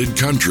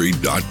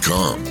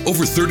 UnitedCountry.com.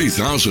 Over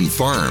 30,000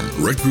 farm,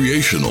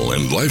 recreational,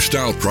 and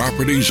lifestyle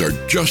properties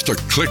are just a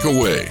click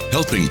away,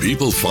 helping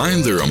people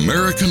find their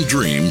American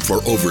dream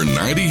for over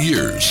 90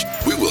 years.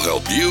 We will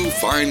help you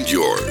find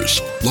yours.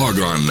 Log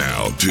on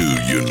now to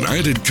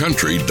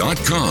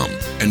UnitedCountry.com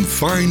and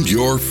find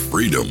your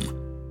freedom.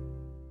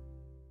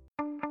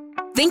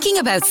 Thinking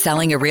about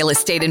selling a real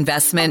estate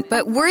investment,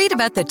 but worried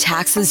about the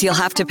taxes you'll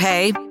have to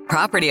pay?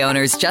 Property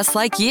owners just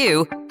like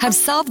you have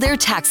solved their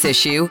tax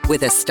issue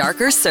with a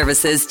Starker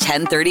Services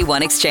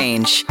 1031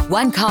 exchange.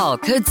 One call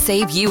could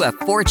save you a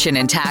fortune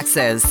in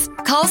taxes.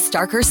 Call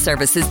Starker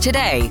Services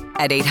today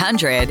at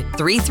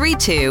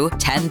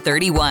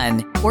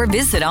 800-332-1031 or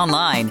visit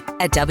online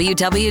at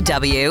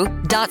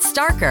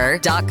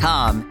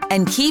www.starker.com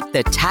and keep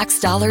the tax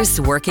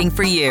dollars working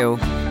for you.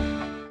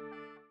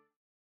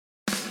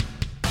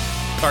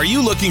 Are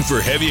you looking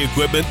for heavy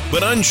equipment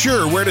but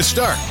unsure where to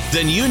start?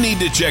 Then you need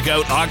to check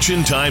out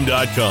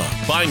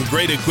auctiontime.com. Buying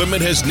great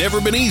equipment has never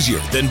been easier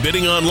than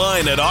bidding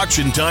online at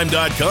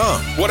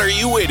auctiontime.com. What are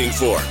you waiting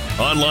for?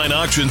 Online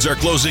auctions are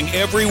closing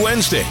every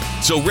Wednesday,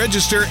 so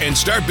register and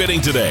start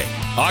bidding today.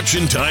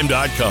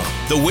 Auctiontime.com,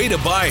 the way to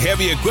buy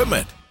heavy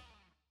equipment.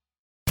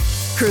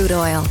 Crude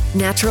oil,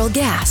 natural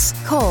gas,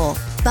 coal.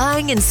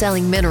 Buying and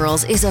selling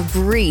minerals is a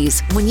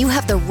breeze when you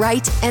have the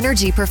right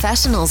energy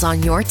professionals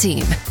on your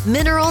team.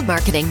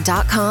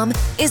 Mineralmarketing.com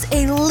is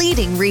a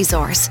leading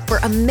resource for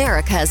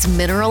America's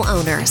mineral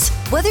owners.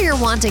 Whether you're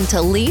wanting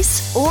to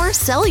lease or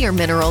sell your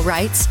mineral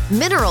rights,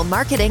 Mineral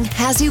Marketing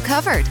has you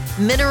covered.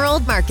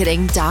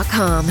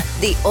 Mineralmarketing.com,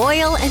 the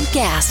oil and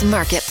gas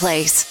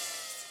marketplace.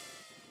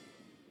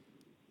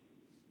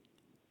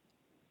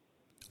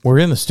 We're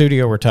in the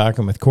studio. We're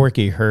talking with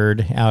Corky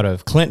Heard out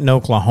of Clinton,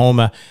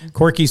 Oklahoma.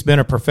 Corky's been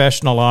a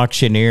professional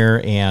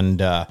auctioneer and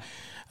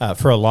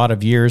for a lot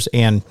of years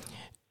and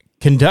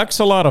conducts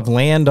a lot of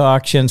land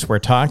auctions. We're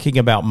talking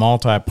about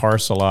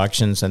multi-parcel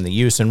auctions and the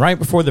use. And right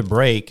before the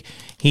break,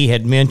 he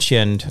had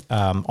mentioned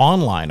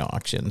online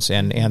auctions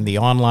and the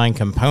online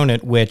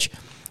component, which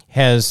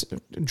has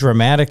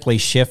dramatically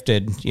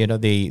shifted,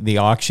 the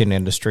auction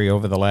industry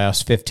over the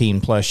last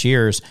 15 plus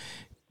years.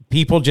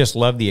 People just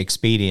love the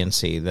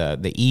expediency,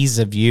 the ease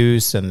of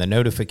use and the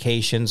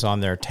notifications on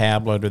their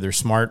tablet or their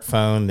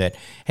smartphone that,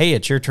 hey,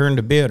 it's your turn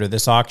to bid or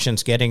this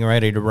auction's getting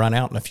ready to run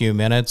out in a few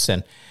minutes.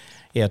 And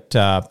it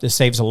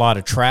saves a lot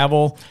of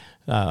travel,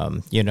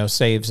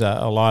 saves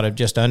a lot of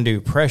just undue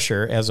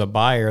pressure as a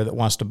buyer that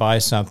wants to buy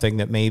something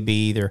that may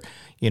be either,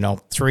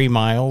 3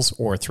 miles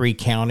or 3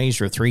 counties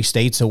or 3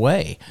 states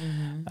away.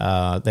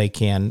 Mm-hmm. They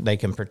can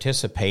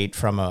participate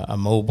from a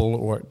mobile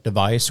or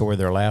device or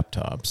their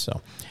laptop.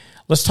 So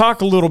let's talk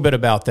a little bit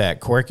about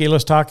that, Corky.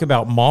 Let's talk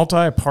about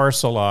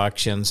multi-parcel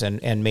auctions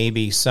and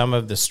maybe some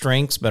of the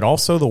strengths, but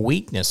also the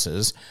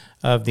weaknesses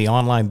of the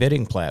online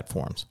bidding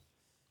platforms.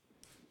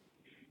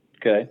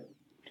 Okay.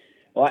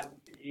 Well,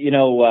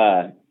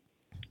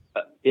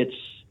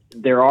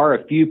 there are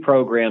a few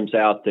programs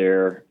out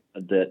there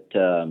that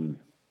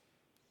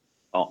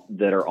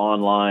are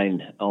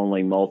online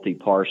only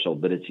multi-parcel,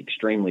 but it's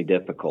extremely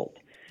difficult.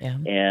 Yeah.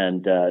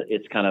 And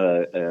it's kind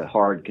of a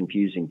hard,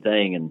 confusing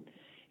thing.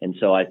 And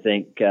so I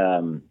think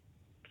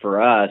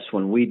for us,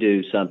 when we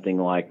do something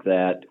like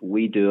that,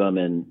 we do them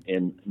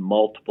in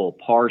multiple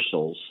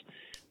parcels,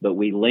 but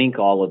we link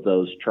all of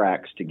those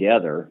tracts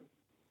together,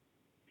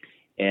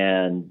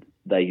 and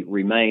they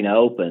remain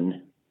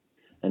open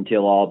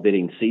until all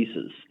bidding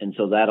ceases. And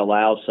so that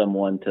allows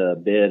someone to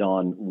bid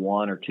on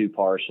 1 or 2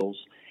 parcels,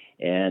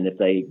 and if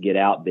they get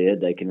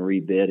outbid, they can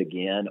rebid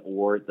again,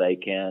 or they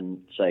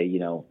can say,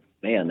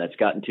 man, that's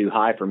gotten too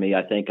high for me.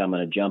 I think I'm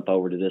going to jump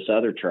over to this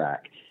other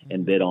track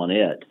and bid on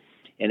it.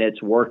 And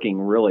it's working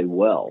really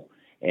well.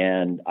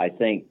 And I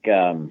think,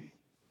 that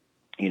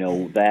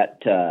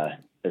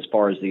as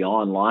far as the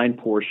online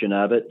portion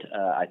of it,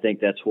 I think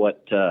that's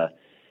what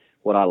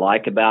I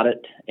like about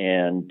it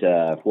and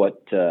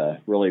what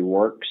really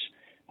works.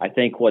 I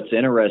think what's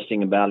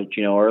interesting about it,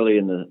 early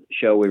in the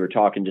show we were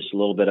talking just a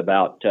little bit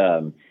about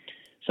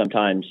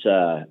sometimes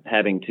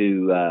having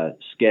to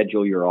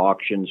schedule your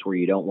auctions where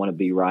you don't want to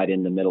be right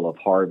in the middle of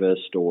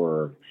harvest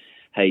or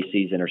hay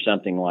season or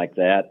something like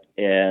that.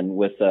 And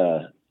with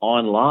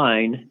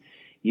online,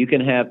 you can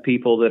have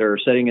people that are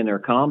sitting in their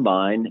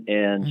combine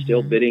and mm-hmm.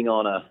 still bidding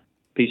on a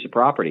piece of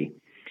property.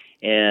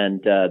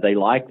 And they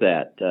like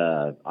that.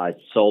 I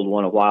sold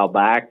one a while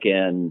back,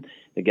 and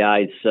the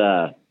guys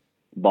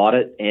bought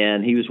it,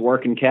 and he was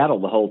working cattle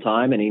the whole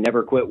time, and he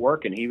never quit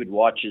working. He would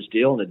watch his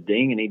deal and it'd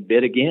ding, and he'd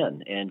bid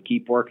again and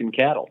keep working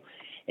cattle.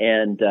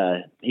 And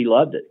he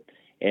loved it.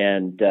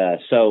 And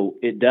so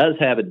it does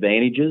have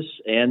advantages,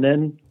 and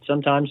then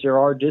sometimes there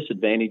are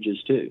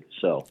disadvantages too.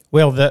 So,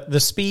 well, the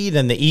speed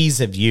and the ease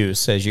of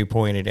use, as you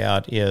pointed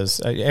out, is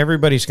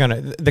everybody's going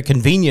to, the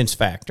convenience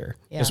factor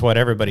is what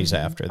everybody's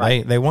mm-hmm. after.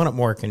 Right. They want it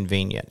more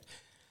convenient.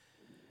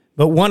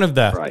 But one of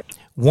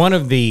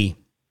the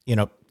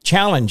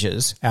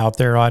challenges out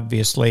there,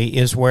 obviously,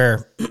 is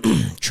where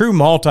true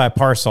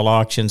multi-parcel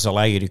auctions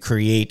allow you to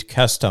create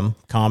custom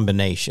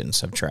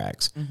combinations of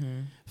tracts.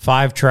 Mm-hmm.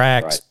 5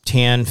 tracts, right.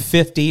 10,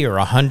 50, or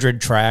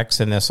 100 tracts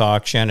in this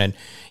auction. And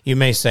you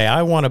may say,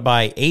 I want to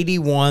buy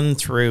 81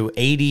 through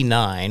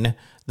 89,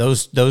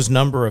 those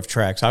number of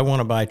tracts. I want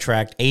to buy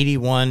tract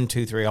 81,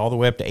 2, 3, all the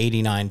way up to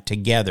 89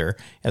 together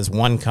as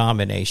one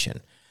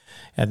combination.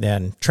 And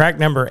then tract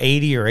number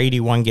 80 or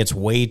 81 gets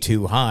way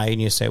too high,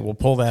 and you say, well,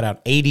 pull that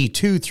out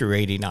 82 through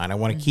 89. I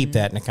want to keep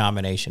that in a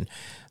combination.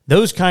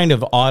 Those kind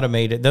of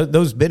automated,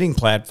 those bidding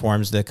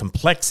platforms, the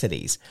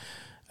complexities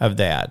of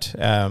that,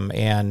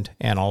 and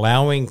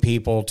allowing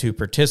people to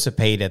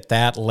participate at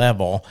that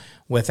level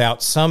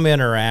without some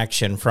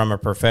interaction from a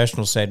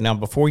professional side. Now,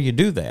 before you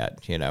do that,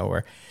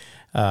 or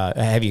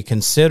have you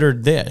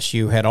considered this?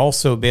 You had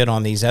also bid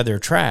on these other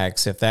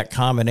tracks. If that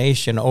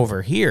combination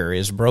over here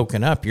is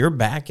broken up, you're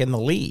back in the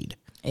lead.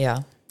 Yeah.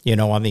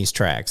 On these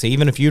tracks.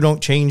 Even if you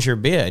don't change your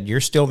bid,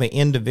 you're still the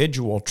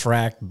individual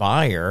tract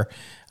buyer.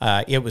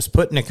 It was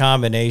put in a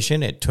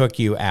combination. It took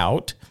you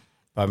out,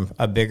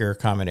 a bigger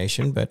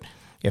combination, but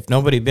if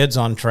nobody bids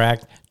on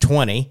tract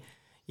 20,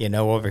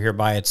 over here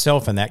by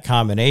itself, and that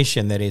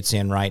combination that it's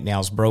in right now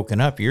is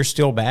broken up, you're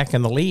still back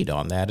in the lead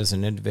on that as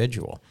an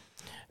individual.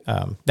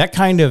 That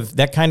kind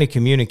of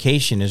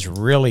communication is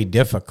really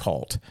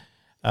difficult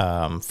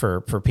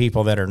for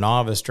people that are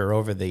novice or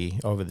over the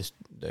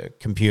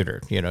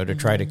computer, to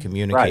try to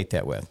communicate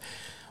that with.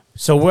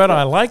 So what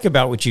I like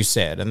about what you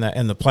said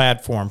and the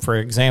platform, for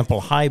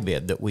example,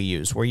 HiBid that we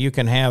use, where you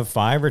can have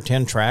 5 or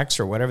 10 tracks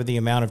or whatever the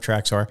amount of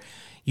tracks are,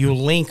 you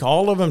link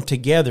all of them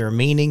together,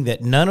 meaning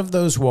that none of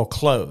those will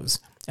close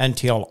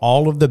until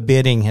all of the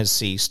bidding has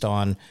ceased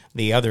on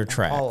the other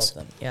tracks. All of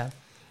them, yeah.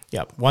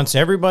 Yep. Once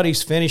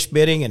everybody's finished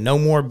bidding and no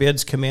more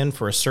bids come in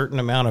for a certain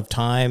amount of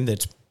time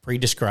that's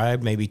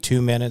pre-described, maybe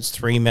 2 minutes,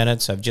 3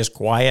 minutes of just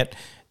quiet,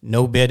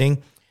 no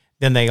bidding,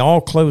 then they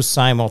all close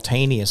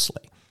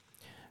simultaneously.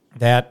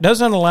 That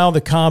doesn't allow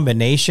the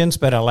combinations,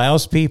 but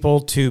allows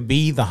people to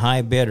be the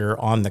high bidder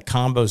on the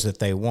combos that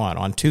they want,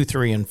 on 2,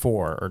 3, and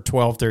 4, or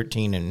 12,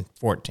 13, and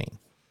 14.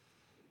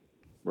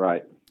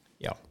 Right.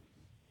 Yeah.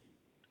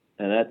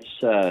 And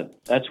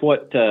that's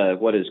what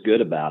is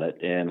good about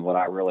it, and what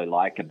I really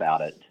like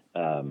about it,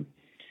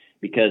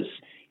 because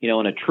in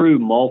a true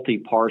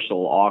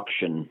multi-parcel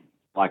auction,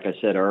 like I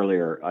said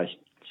earlier, I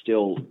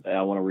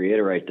want to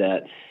reiterate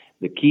that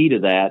the key to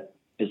that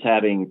is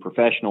having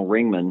professional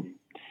ringmen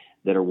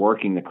that are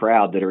working the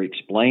crowd, that are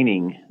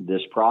explaining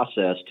this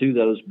process to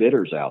those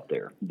bidders out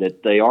there,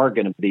 that they are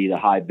going to be the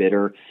high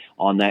bidder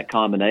on that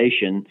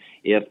combination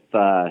if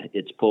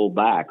it's pulled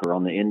back, or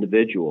on the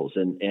individuals.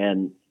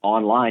 And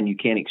online, you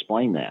can't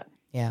explain that.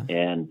 Yeah.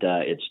 And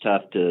it's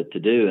tough to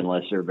do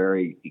unless they're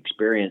very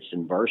experienced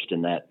and versed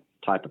in that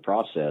type of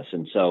process.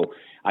 And so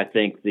I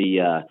think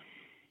the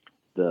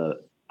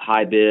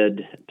high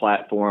bid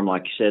platform,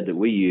 like you said, that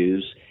we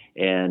use,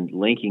 and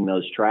linking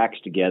those tracks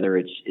together,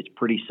 it's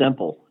pretty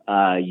simple.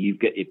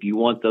 If you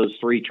want those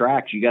 3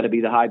 tracks, you got to be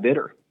the high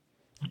bidder,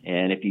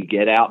 and if you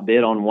get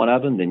outbid on one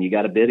of them, then you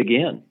got to bid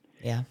again.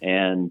 Yeah.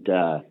 And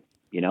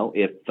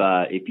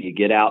if you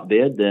get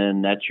outbid,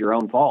 then that's your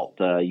own fault.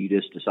 You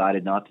just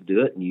decided not to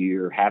do it, and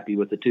you're happy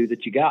with the 2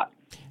 that you got.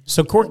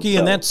 So, Corky,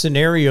 in that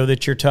scenario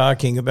that you're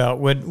talking about,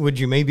 would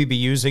you maybe be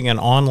using an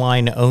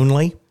online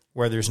only,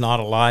 where there's not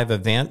a live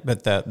event,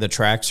 but the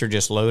tracks are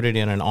just loaded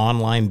in an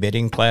online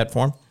bidding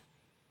platform?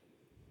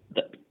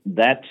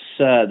 That's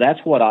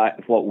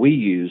what we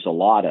use a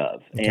lot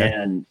of. Okay.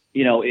 And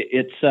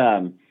it's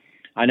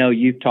I know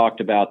you've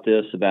talked about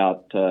this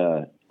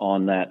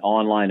on that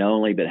online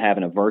only, but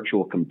having a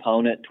virtual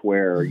component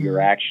where you're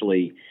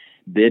actually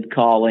bid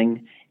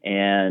calling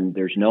and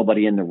there's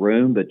nobody in the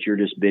room, but you're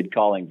just bid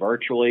calling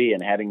virtually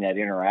and having that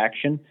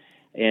interaction.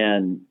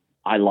 And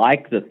I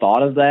like the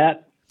thought of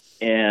that.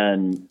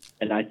 And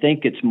I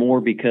think it's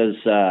more because,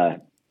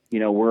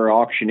 we're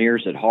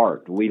auctioneers at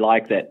heart. We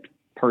like that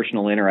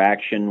personal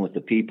interaction with the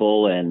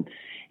people, and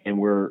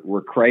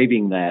we're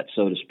craving that,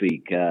 so to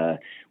speak.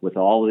 With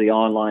all of the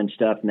online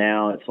stuff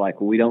now, it's like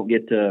we don't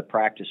get to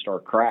practice our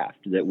craft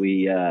that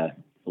we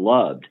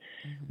loved.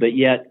 But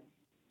yet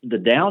the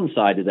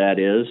downside to that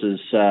is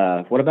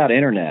what about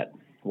internet?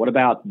 What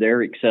about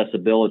their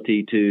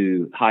accessibility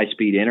to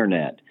high-speed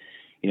internet?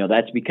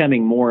 That's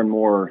becoming more and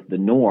more the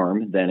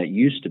norm than it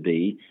used to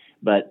be,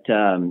 but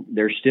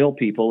there's still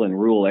people in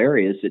rural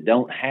areas that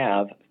don't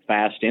have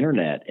fast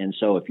internet. And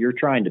so if you're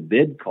trying to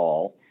bid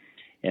call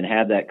and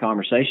have that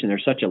conversation,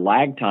 there's such a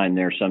lag time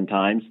there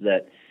sometimes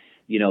that,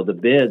 the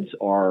bids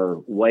are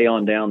way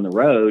on down the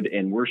road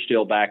and we're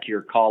still back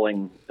here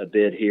calling a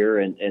bid here.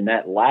 And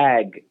that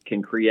lag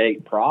can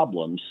create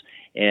problems.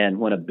 And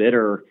when a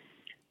bidder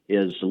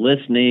is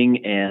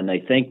listening and they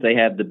think they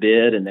have the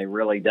bid and they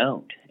really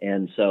don't.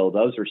 And so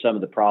those are some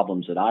of the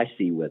problems that I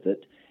see with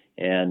it.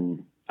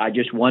 And I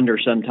just wonder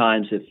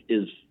sometimes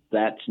if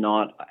that's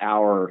not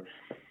our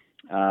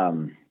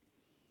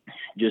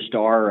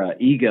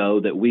ego,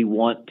 that we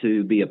want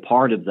to be a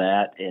part of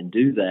that and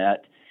do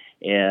that.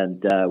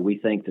 And we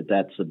think that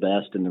that's the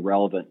best and the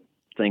relevant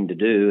thing to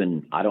do.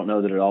 And I don't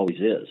know that it always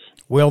is.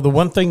 Well, the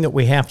one thing that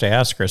we have to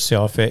ask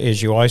ourselves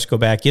is, you always go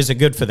back, is it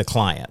good for the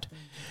client?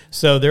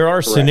 So there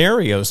are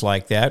scenarios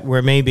like that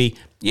where maybe,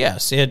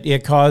 yes,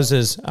 it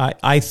causes,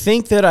 I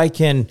think that I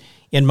can,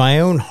 in my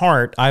own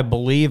heart, I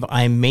believe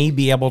I may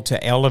be able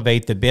to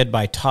elevate the bid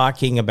by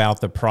talking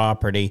about the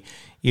property,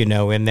 in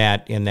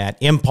that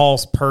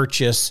impulse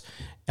purchase,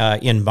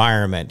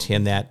 environment,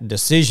 in that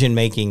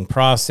decision-making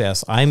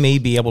process, I may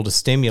be able to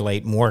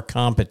stimulate more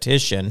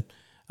competition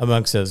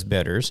amongst those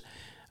bidders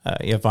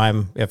if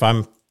I'm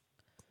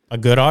a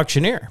good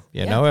auctioneer.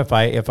 You know, if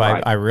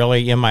I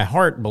really in my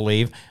heart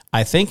believe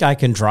I think I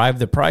can drive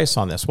the price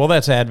on this. Well,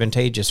 that's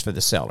advantageous for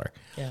the seller.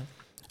 Yeah.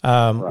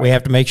 We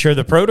have to make sure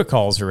the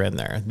protocols are in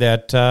there,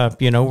 that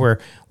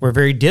we're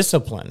very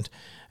disciplined.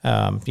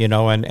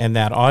 And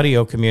that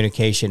audio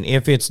communication,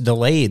 if it's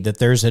delayed, that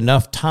there's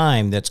enough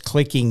time that's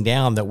clicking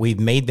down that we've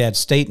made that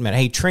statement.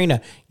 Hey,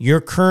 Trina, you're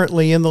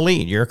currently in the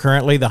lead. You're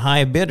currently the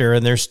high bidder,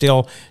 and there's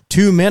still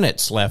 2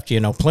 minutes left.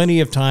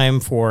 Plenty of time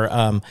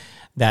for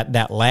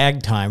that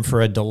lag time for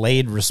a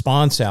delayed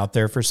response out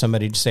there for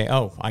somebody to say,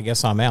 oh, I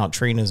guess I'm out.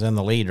 Trina's in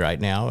the lead right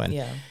now. And,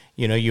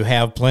 you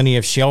have plenty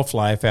of shelf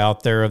life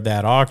out there of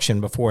that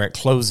auction before it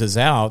closes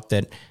out,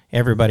 that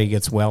everybody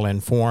gets well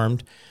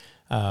informed.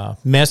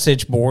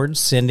 Message boards,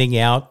 sending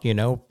out,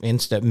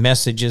 instant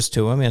messages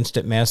to them,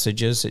 instant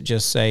messages that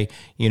just say,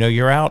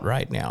 you're out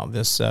right now.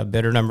 This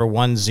bidder number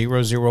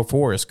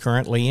 1004 is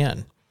currently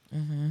in.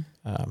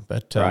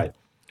 Mm-hmm.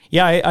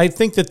 Yeah, I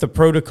think that the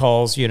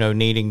protocols,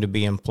 needing to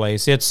be in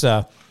place, it's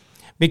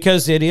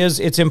because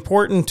it's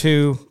important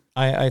to,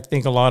 I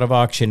think a lot of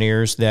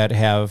auctioneers that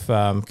have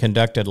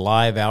conducted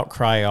live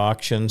outcry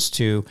auctions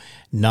to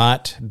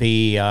not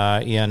be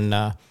in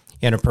a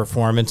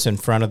performance in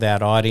front of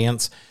that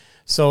audience.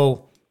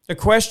 So the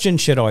question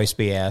should always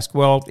be asked,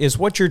 well, is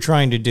what you're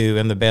trying to do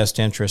in the best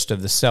interest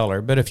of the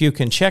seller? But if you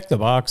can check the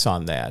box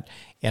on that,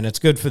 and it's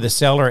good for the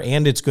seller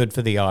and it's good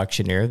for the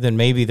auctioneer, then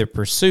maybe the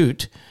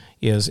pursuit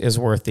is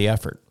worth the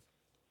effort.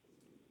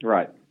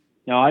 Right.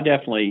 No, I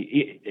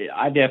definitely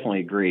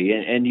agree.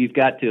 And you've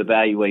got to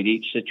evaluate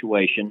each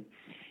situation.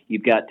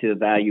 You've got to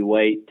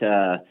evaluate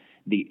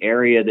the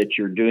area that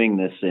you're doing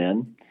this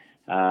in.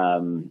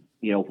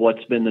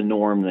 What's been the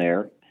norm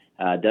there.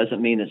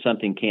 Doesn't mean that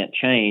something can't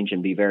change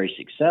and be very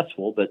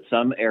successful, but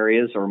some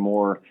areas are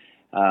more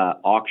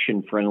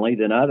auction friendly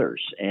than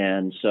others.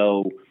 And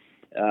so,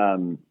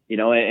 and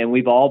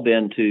we've all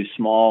been to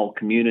small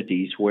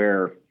communities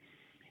where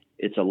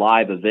it's a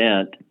live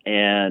event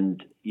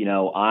and,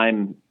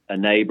 I'm a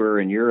neighbor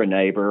and you're a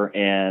neighbor,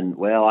 and,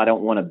 well, I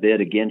don't want to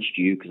bid against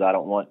you because I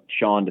don't want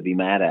Sean to be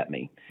mad at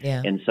me.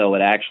 Yeah. And so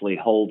it actually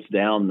holds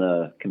down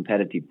the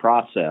competitive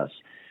process.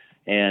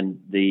 And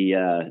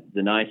the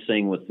nice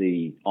thing with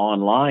the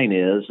online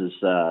is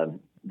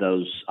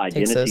those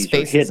identities takes those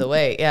spaces are hidden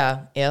away.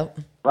 Yeah. Yep.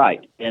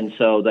 Right. And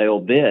so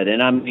they'll bid.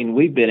 And I mean,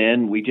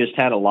 we just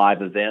had a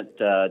live event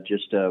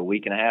just a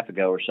week and a half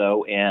ago or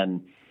so,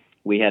 and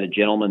we had a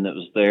gentleman that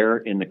was there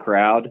in the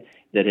crowd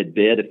that had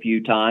bid a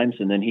few times,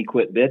 and then he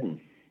quit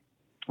bidding.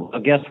 Well,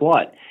 guess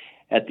what?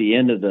 At the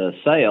end of the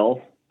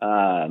sale,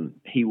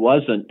 he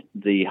wasn't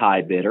the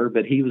high bidder,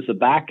 but he was the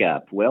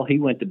backup. Well, he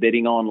went to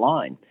bidding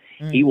online.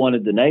 He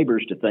wanted the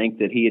neighbors to think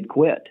that he had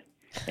quit.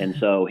 And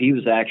so he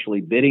was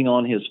actually bidding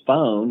on his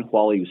phone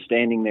while he was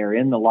standing there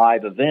in the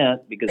live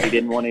event because he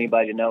didn't want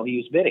anybody to know he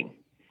was bidding.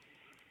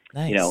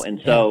 Nice.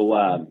 And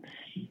so,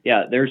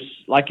 there's,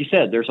 like you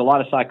said, there's a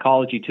lot of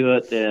psychology to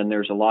it, and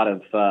there's a lot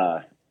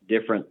of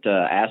different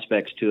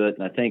aspects to it.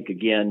 And I think,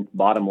 again,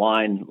 bottom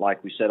line,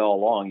 like we said all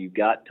along, you've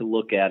got to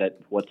look at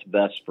it, what's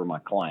best for my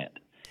client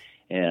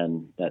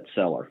and that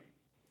seller.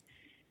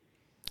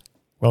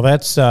 Well,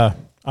 that's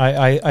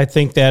I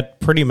think that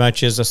pretty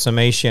much is a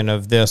summation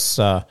of this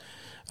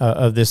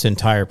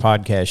entire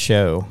podcast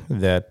show,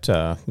 that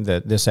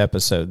this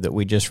episode that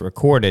we just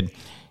recorded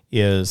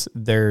is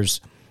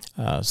there's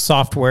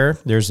software,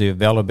 there's the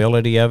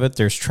availability of it,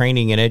 there's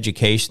training and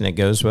education that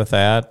goes with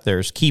that,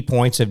 there's key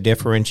points of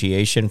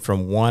differentiation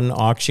from one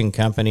auction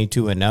company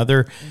to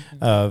another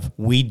of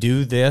we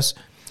do this,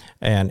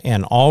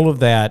 and all of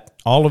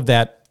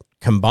that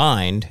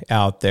combined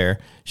out there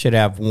should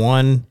have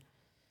one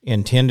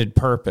intended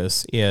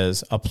purpose,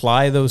 is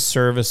apply those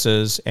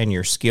services and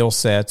your skill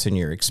sets and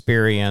your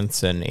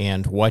experience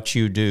and what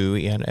you do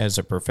as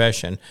a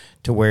profession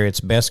to where it's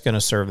best going to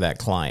serve that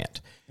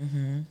client.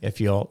 Mm-hmm. If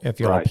you'll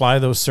right. apply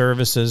those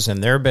services in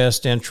their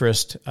best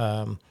interest,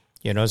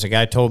 as a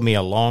guy told me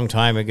a long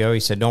time ago, he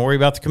said, don't worry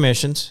about the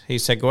commissions. He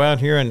said, go out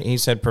here and he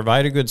said,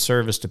 provide a good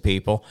service to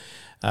people.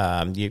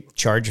 You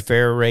charge a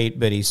fair rate,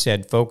 but he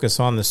said, focus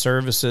on the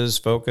services,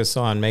 focus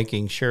on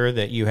making sure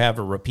that you have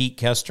a repeat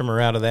customer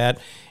out of that.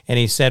 And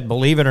he said,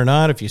 believe it or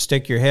not, if you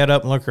stick your head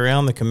up and look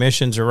around, the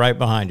commissions are right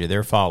behind you.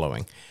 They're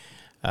following.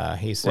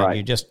 He said,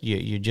 right.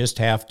 you just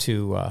have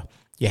to,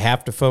 you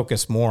have to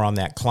focus more on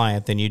that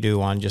client than you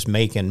do on just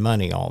making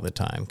money all the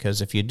time.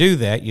 Because if you do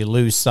that, you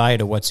lose sight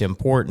of what's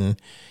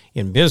important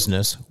in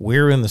business.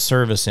 We're in the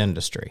service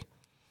industry.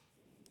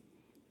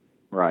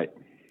 Right.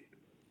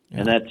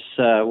 And that's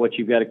what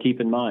you've got to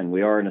keep in mind.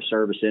 We are in a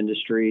service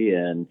industry,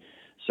 and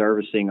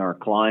servicing our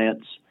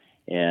clients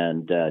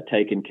and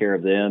taking care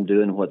of them,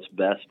 doing what's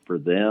best for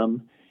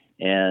them.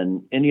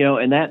 And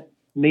that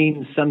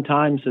means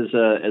sometimes as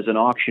an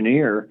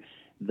auctioneer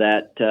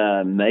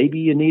that maybe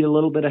you need a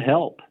little bit of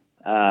help.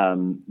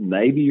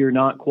 maybe you're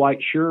not quite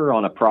sure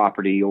on a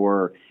property,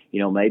 or,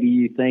 maybe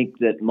you think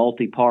that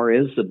multi-par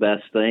is the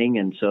best thing.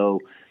 And so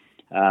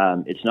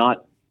it's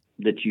not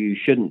that you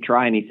shouldn't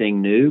try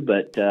anything new,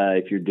 but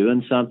if you're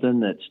doing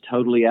something that's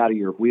totally out of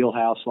your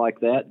wheelhouse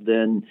like that,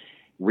 then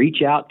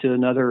reach out to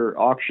another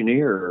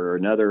auctioneer or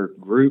another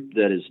group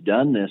that has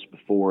done this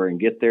before and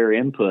get their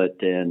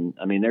input. And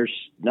there's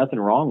nothing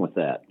wrong with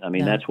that.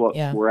 That's what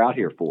we're out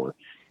here for.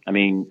 How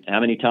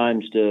many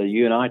times do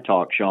you and I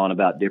talk, Sean,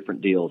 about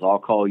different deals? I'll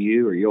call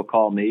you or you'll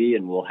call me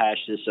and we'll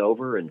hash this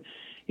over. And,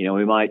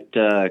 we might,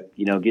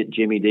 get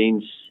Jimmy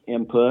Dean's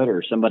input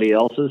or somebody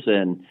else's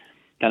and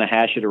kind of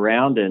hash it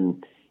around.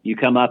 And you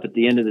come up at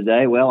the end of the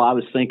day, well, I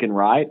was thinking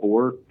right,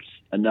 or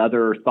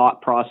another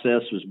thought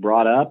process was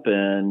brought up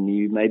and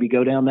you maybe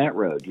go down that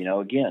road.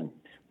 Again,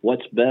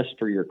 what's best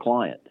for your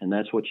client? And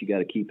that's what you got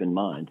to keep in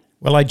mind.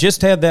 Well, I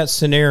just had that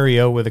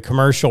scenario with a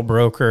commercial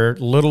broker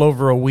a little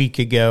over a week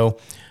ago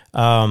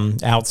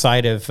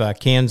outside of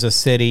Kansas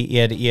City.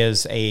 It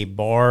is a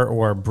bar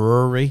or a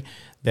brewery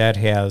that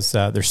has,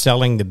 they're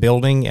selling the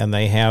building and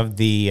they have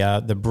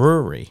the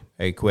brewery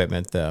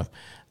equipment.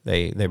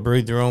 They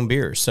brewed their own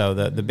beers. So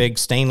the big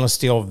stainless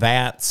steel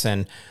vats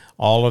and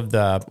all of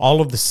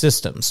the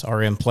systems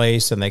are in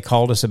place, and they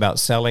called us about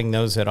selling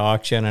those at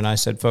auction. And I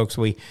said, folks,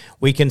 we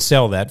can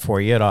sell that for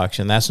you at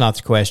auction. That's not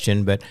the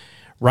question. But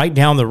right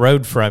down the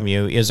road from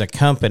you is a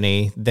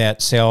company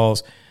that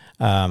sells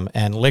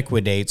and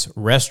liquidates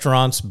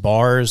restaurants,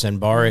 bars, and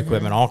bar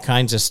equipment, all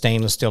kinds of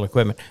stainless steel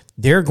equipment.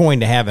 They're going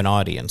to have an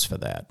audience for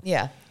that.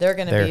 Yeah, they're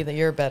going to be the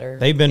you're better.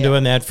 They've been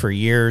doing that for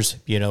years.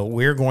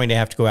 We're going to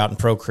have to go out and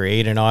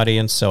procreate an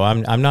audience. So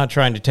I'm not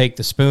trying to take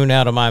the spoon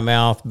out of my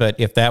mouth, but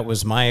if that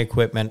was my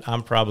equipment,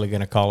 I'm probably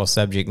going to call a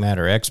subject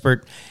matter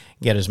expert,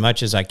 get as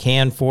much as I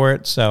can for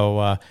it.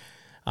 So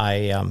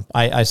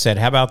I said,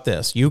 how about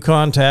this? You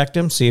contact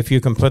them, see if you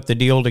can put the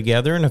deal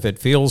together, and if it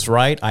feels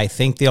right, I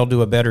think they'll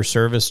do a better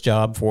service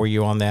job for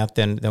you on that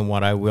than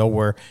what I will.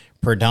 We're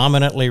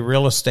predominantly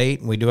real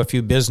estate, and we do a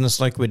few business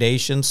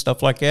liquidations,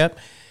 stuff like that.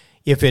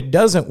 If it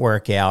doesn't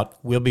work out,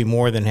 we'll be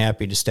more than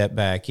happy to step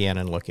back in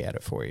and look at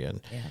it for you.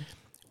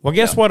 Well,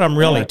 guess what I'm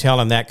really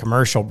telling that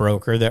commercial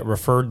broker that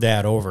referred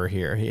that over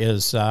here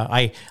is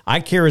I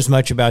care as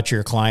much about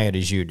your client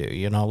as you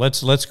do.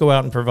 Let's go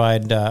out and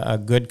provide a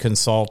good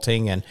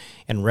consulting and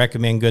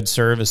recommend good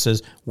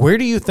services. Where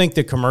do you think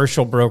the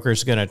commercial broker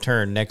is going to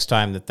turn next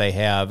time that they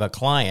have a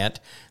client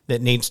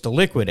that needs to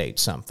liquidate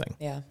something?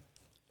 Yeah.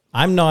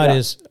 I'm not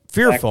as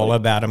fearful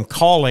about them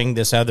calling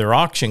this other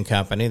auction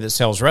company that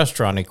sells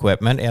restaurant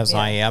equipment as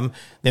I am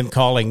them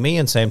calling me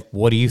and saying,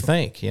 what do you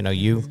think?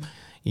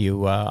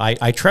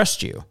 I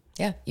trust you.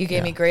 Yeah. You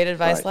gave me great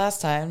advice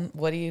last time.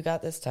 What do you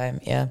got this time?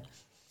 Yeah.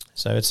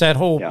 So it's that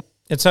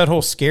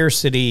whole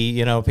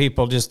scarcity,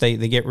 people just, they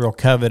get real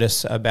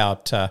covetous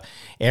about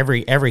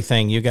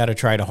everything. You got to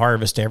try to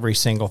harvest every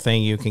single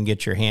thing you can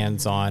get your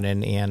hands on.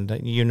 And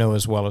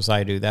as well as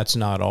I do, that's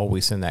not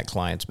always in that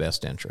client's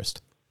best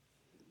interest.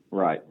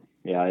 Right.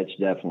 Yeah, it's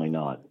definitely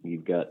not.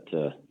 You've got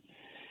to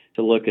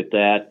look at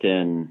that.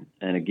 And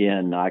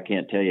again, I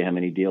can't tell you how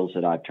many deals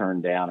that I've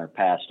turned down or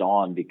passed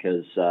on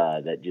because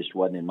that just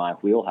wasn't in my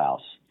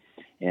wheelhouse.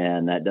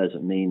 And that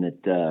doesn't mean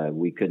that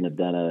we couldn't have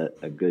done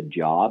a good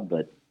job,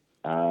 but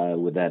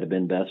would that have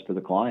been best for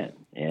the client?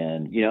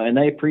 And, and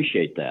they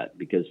appreciate that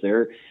because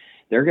they're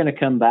going to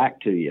come back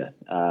to you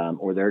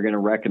or they're going to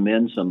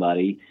recommend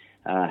somebody.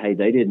 Hey,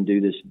 they didn't do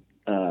this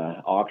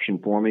auction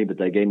for me, but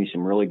they gave me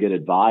some really good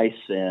advice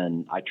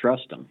and I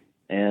trust them.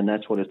 And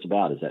that's what it's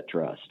about, is that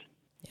trust.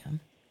 Yeah.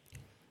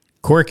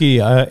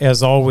 Corky,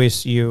 as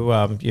always,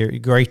 you're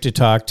great to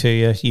talk to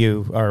you.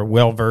 You are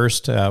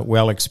well-versed,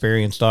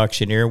 well-experienced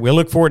auctioneer. We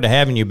look forward to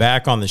having you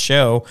back on the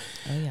show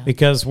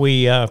because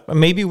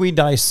maybe we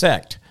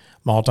dissect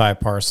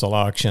multi-parcel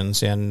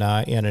auctions in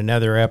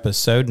another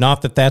episode.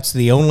 Not that that's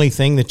the only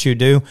thing that you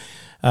do.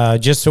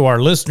 Just so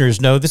our listeners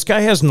know, this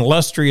guy has an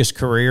illustrious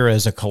career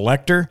as a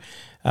collector.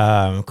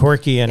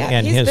 Corky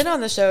and he's his been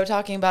on the show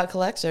talking about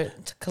collector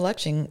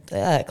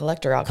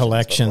auctions.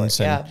 Collections.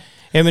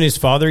 Him and his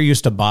father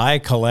used to buy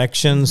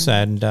collections,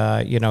 and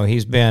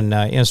he's been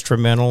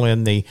instrumental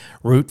in the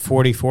Route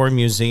 44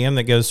 museum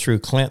that goes through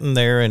Clinton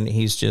there, and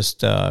he's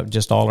just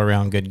all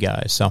around good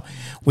guy. So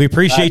we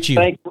appreciate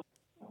you.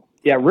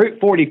 Yeah, Route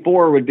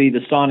 44 would be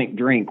the Sonic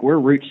drink. We're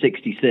Route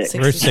 66.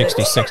 Route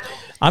 66.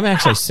 I'm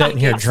actually sitting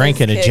here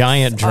drinking a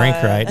giant drink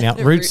right now.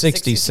 Route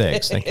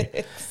 66.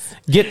 Thank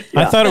you.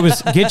 I thought it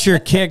was get your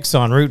kicks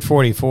on Route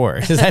 44.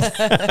 Is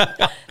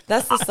that?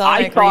 That's the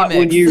Sonic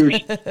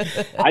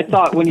remix. I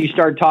thought when you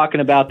started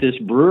talking about this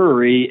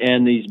brewery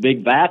and these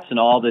big vats and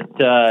all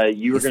that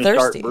you were going to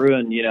start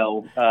brewing,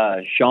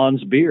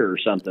 Sean's beer or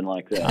something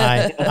like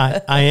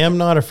that. I am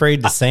not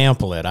afraid to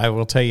sample it. I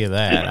will tell you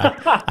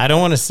that. I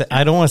don't want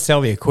to sell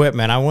the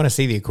equipment. I want to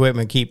see the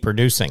equipment keep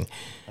producing.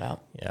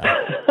 Well,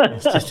 yeah.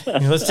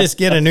 Let's just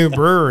get a new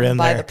brewer in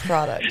there. Buy the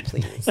product,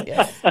 please.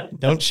 Yes.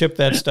 Don't ship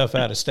that stuff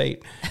out of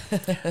state.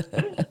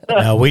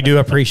 No, we do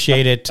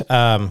appreciate it.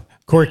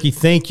 Corky,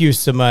 thank you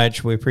so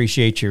much. We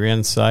appreciate your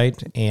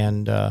insight.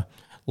 And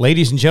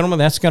ladies and gentlemen,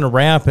 that's going to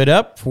wrap it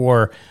up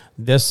for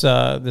this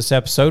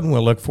episode, and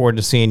we'll look forward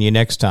to seeing you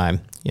next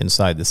time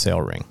inside the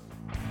Sale Ring.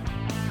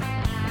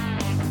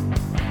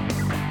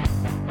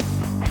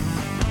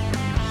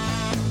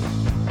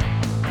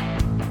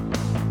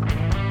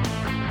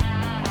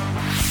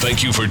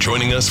 Thank you for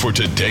joining us for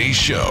today's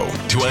show.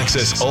 To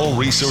access all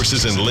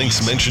resources and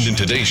links mentioned in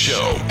today's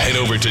show, head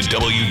over to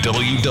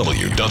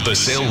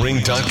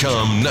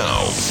www.thesalering.com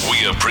now.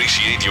 We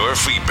appreciate your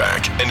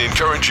feedback and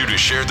encourage you to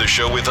share the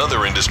show with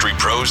other industry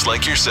pros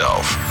like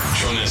yourself.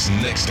 Join us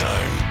next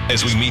time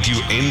as we meet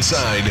you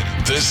inside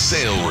the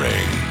Sale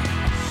Ring.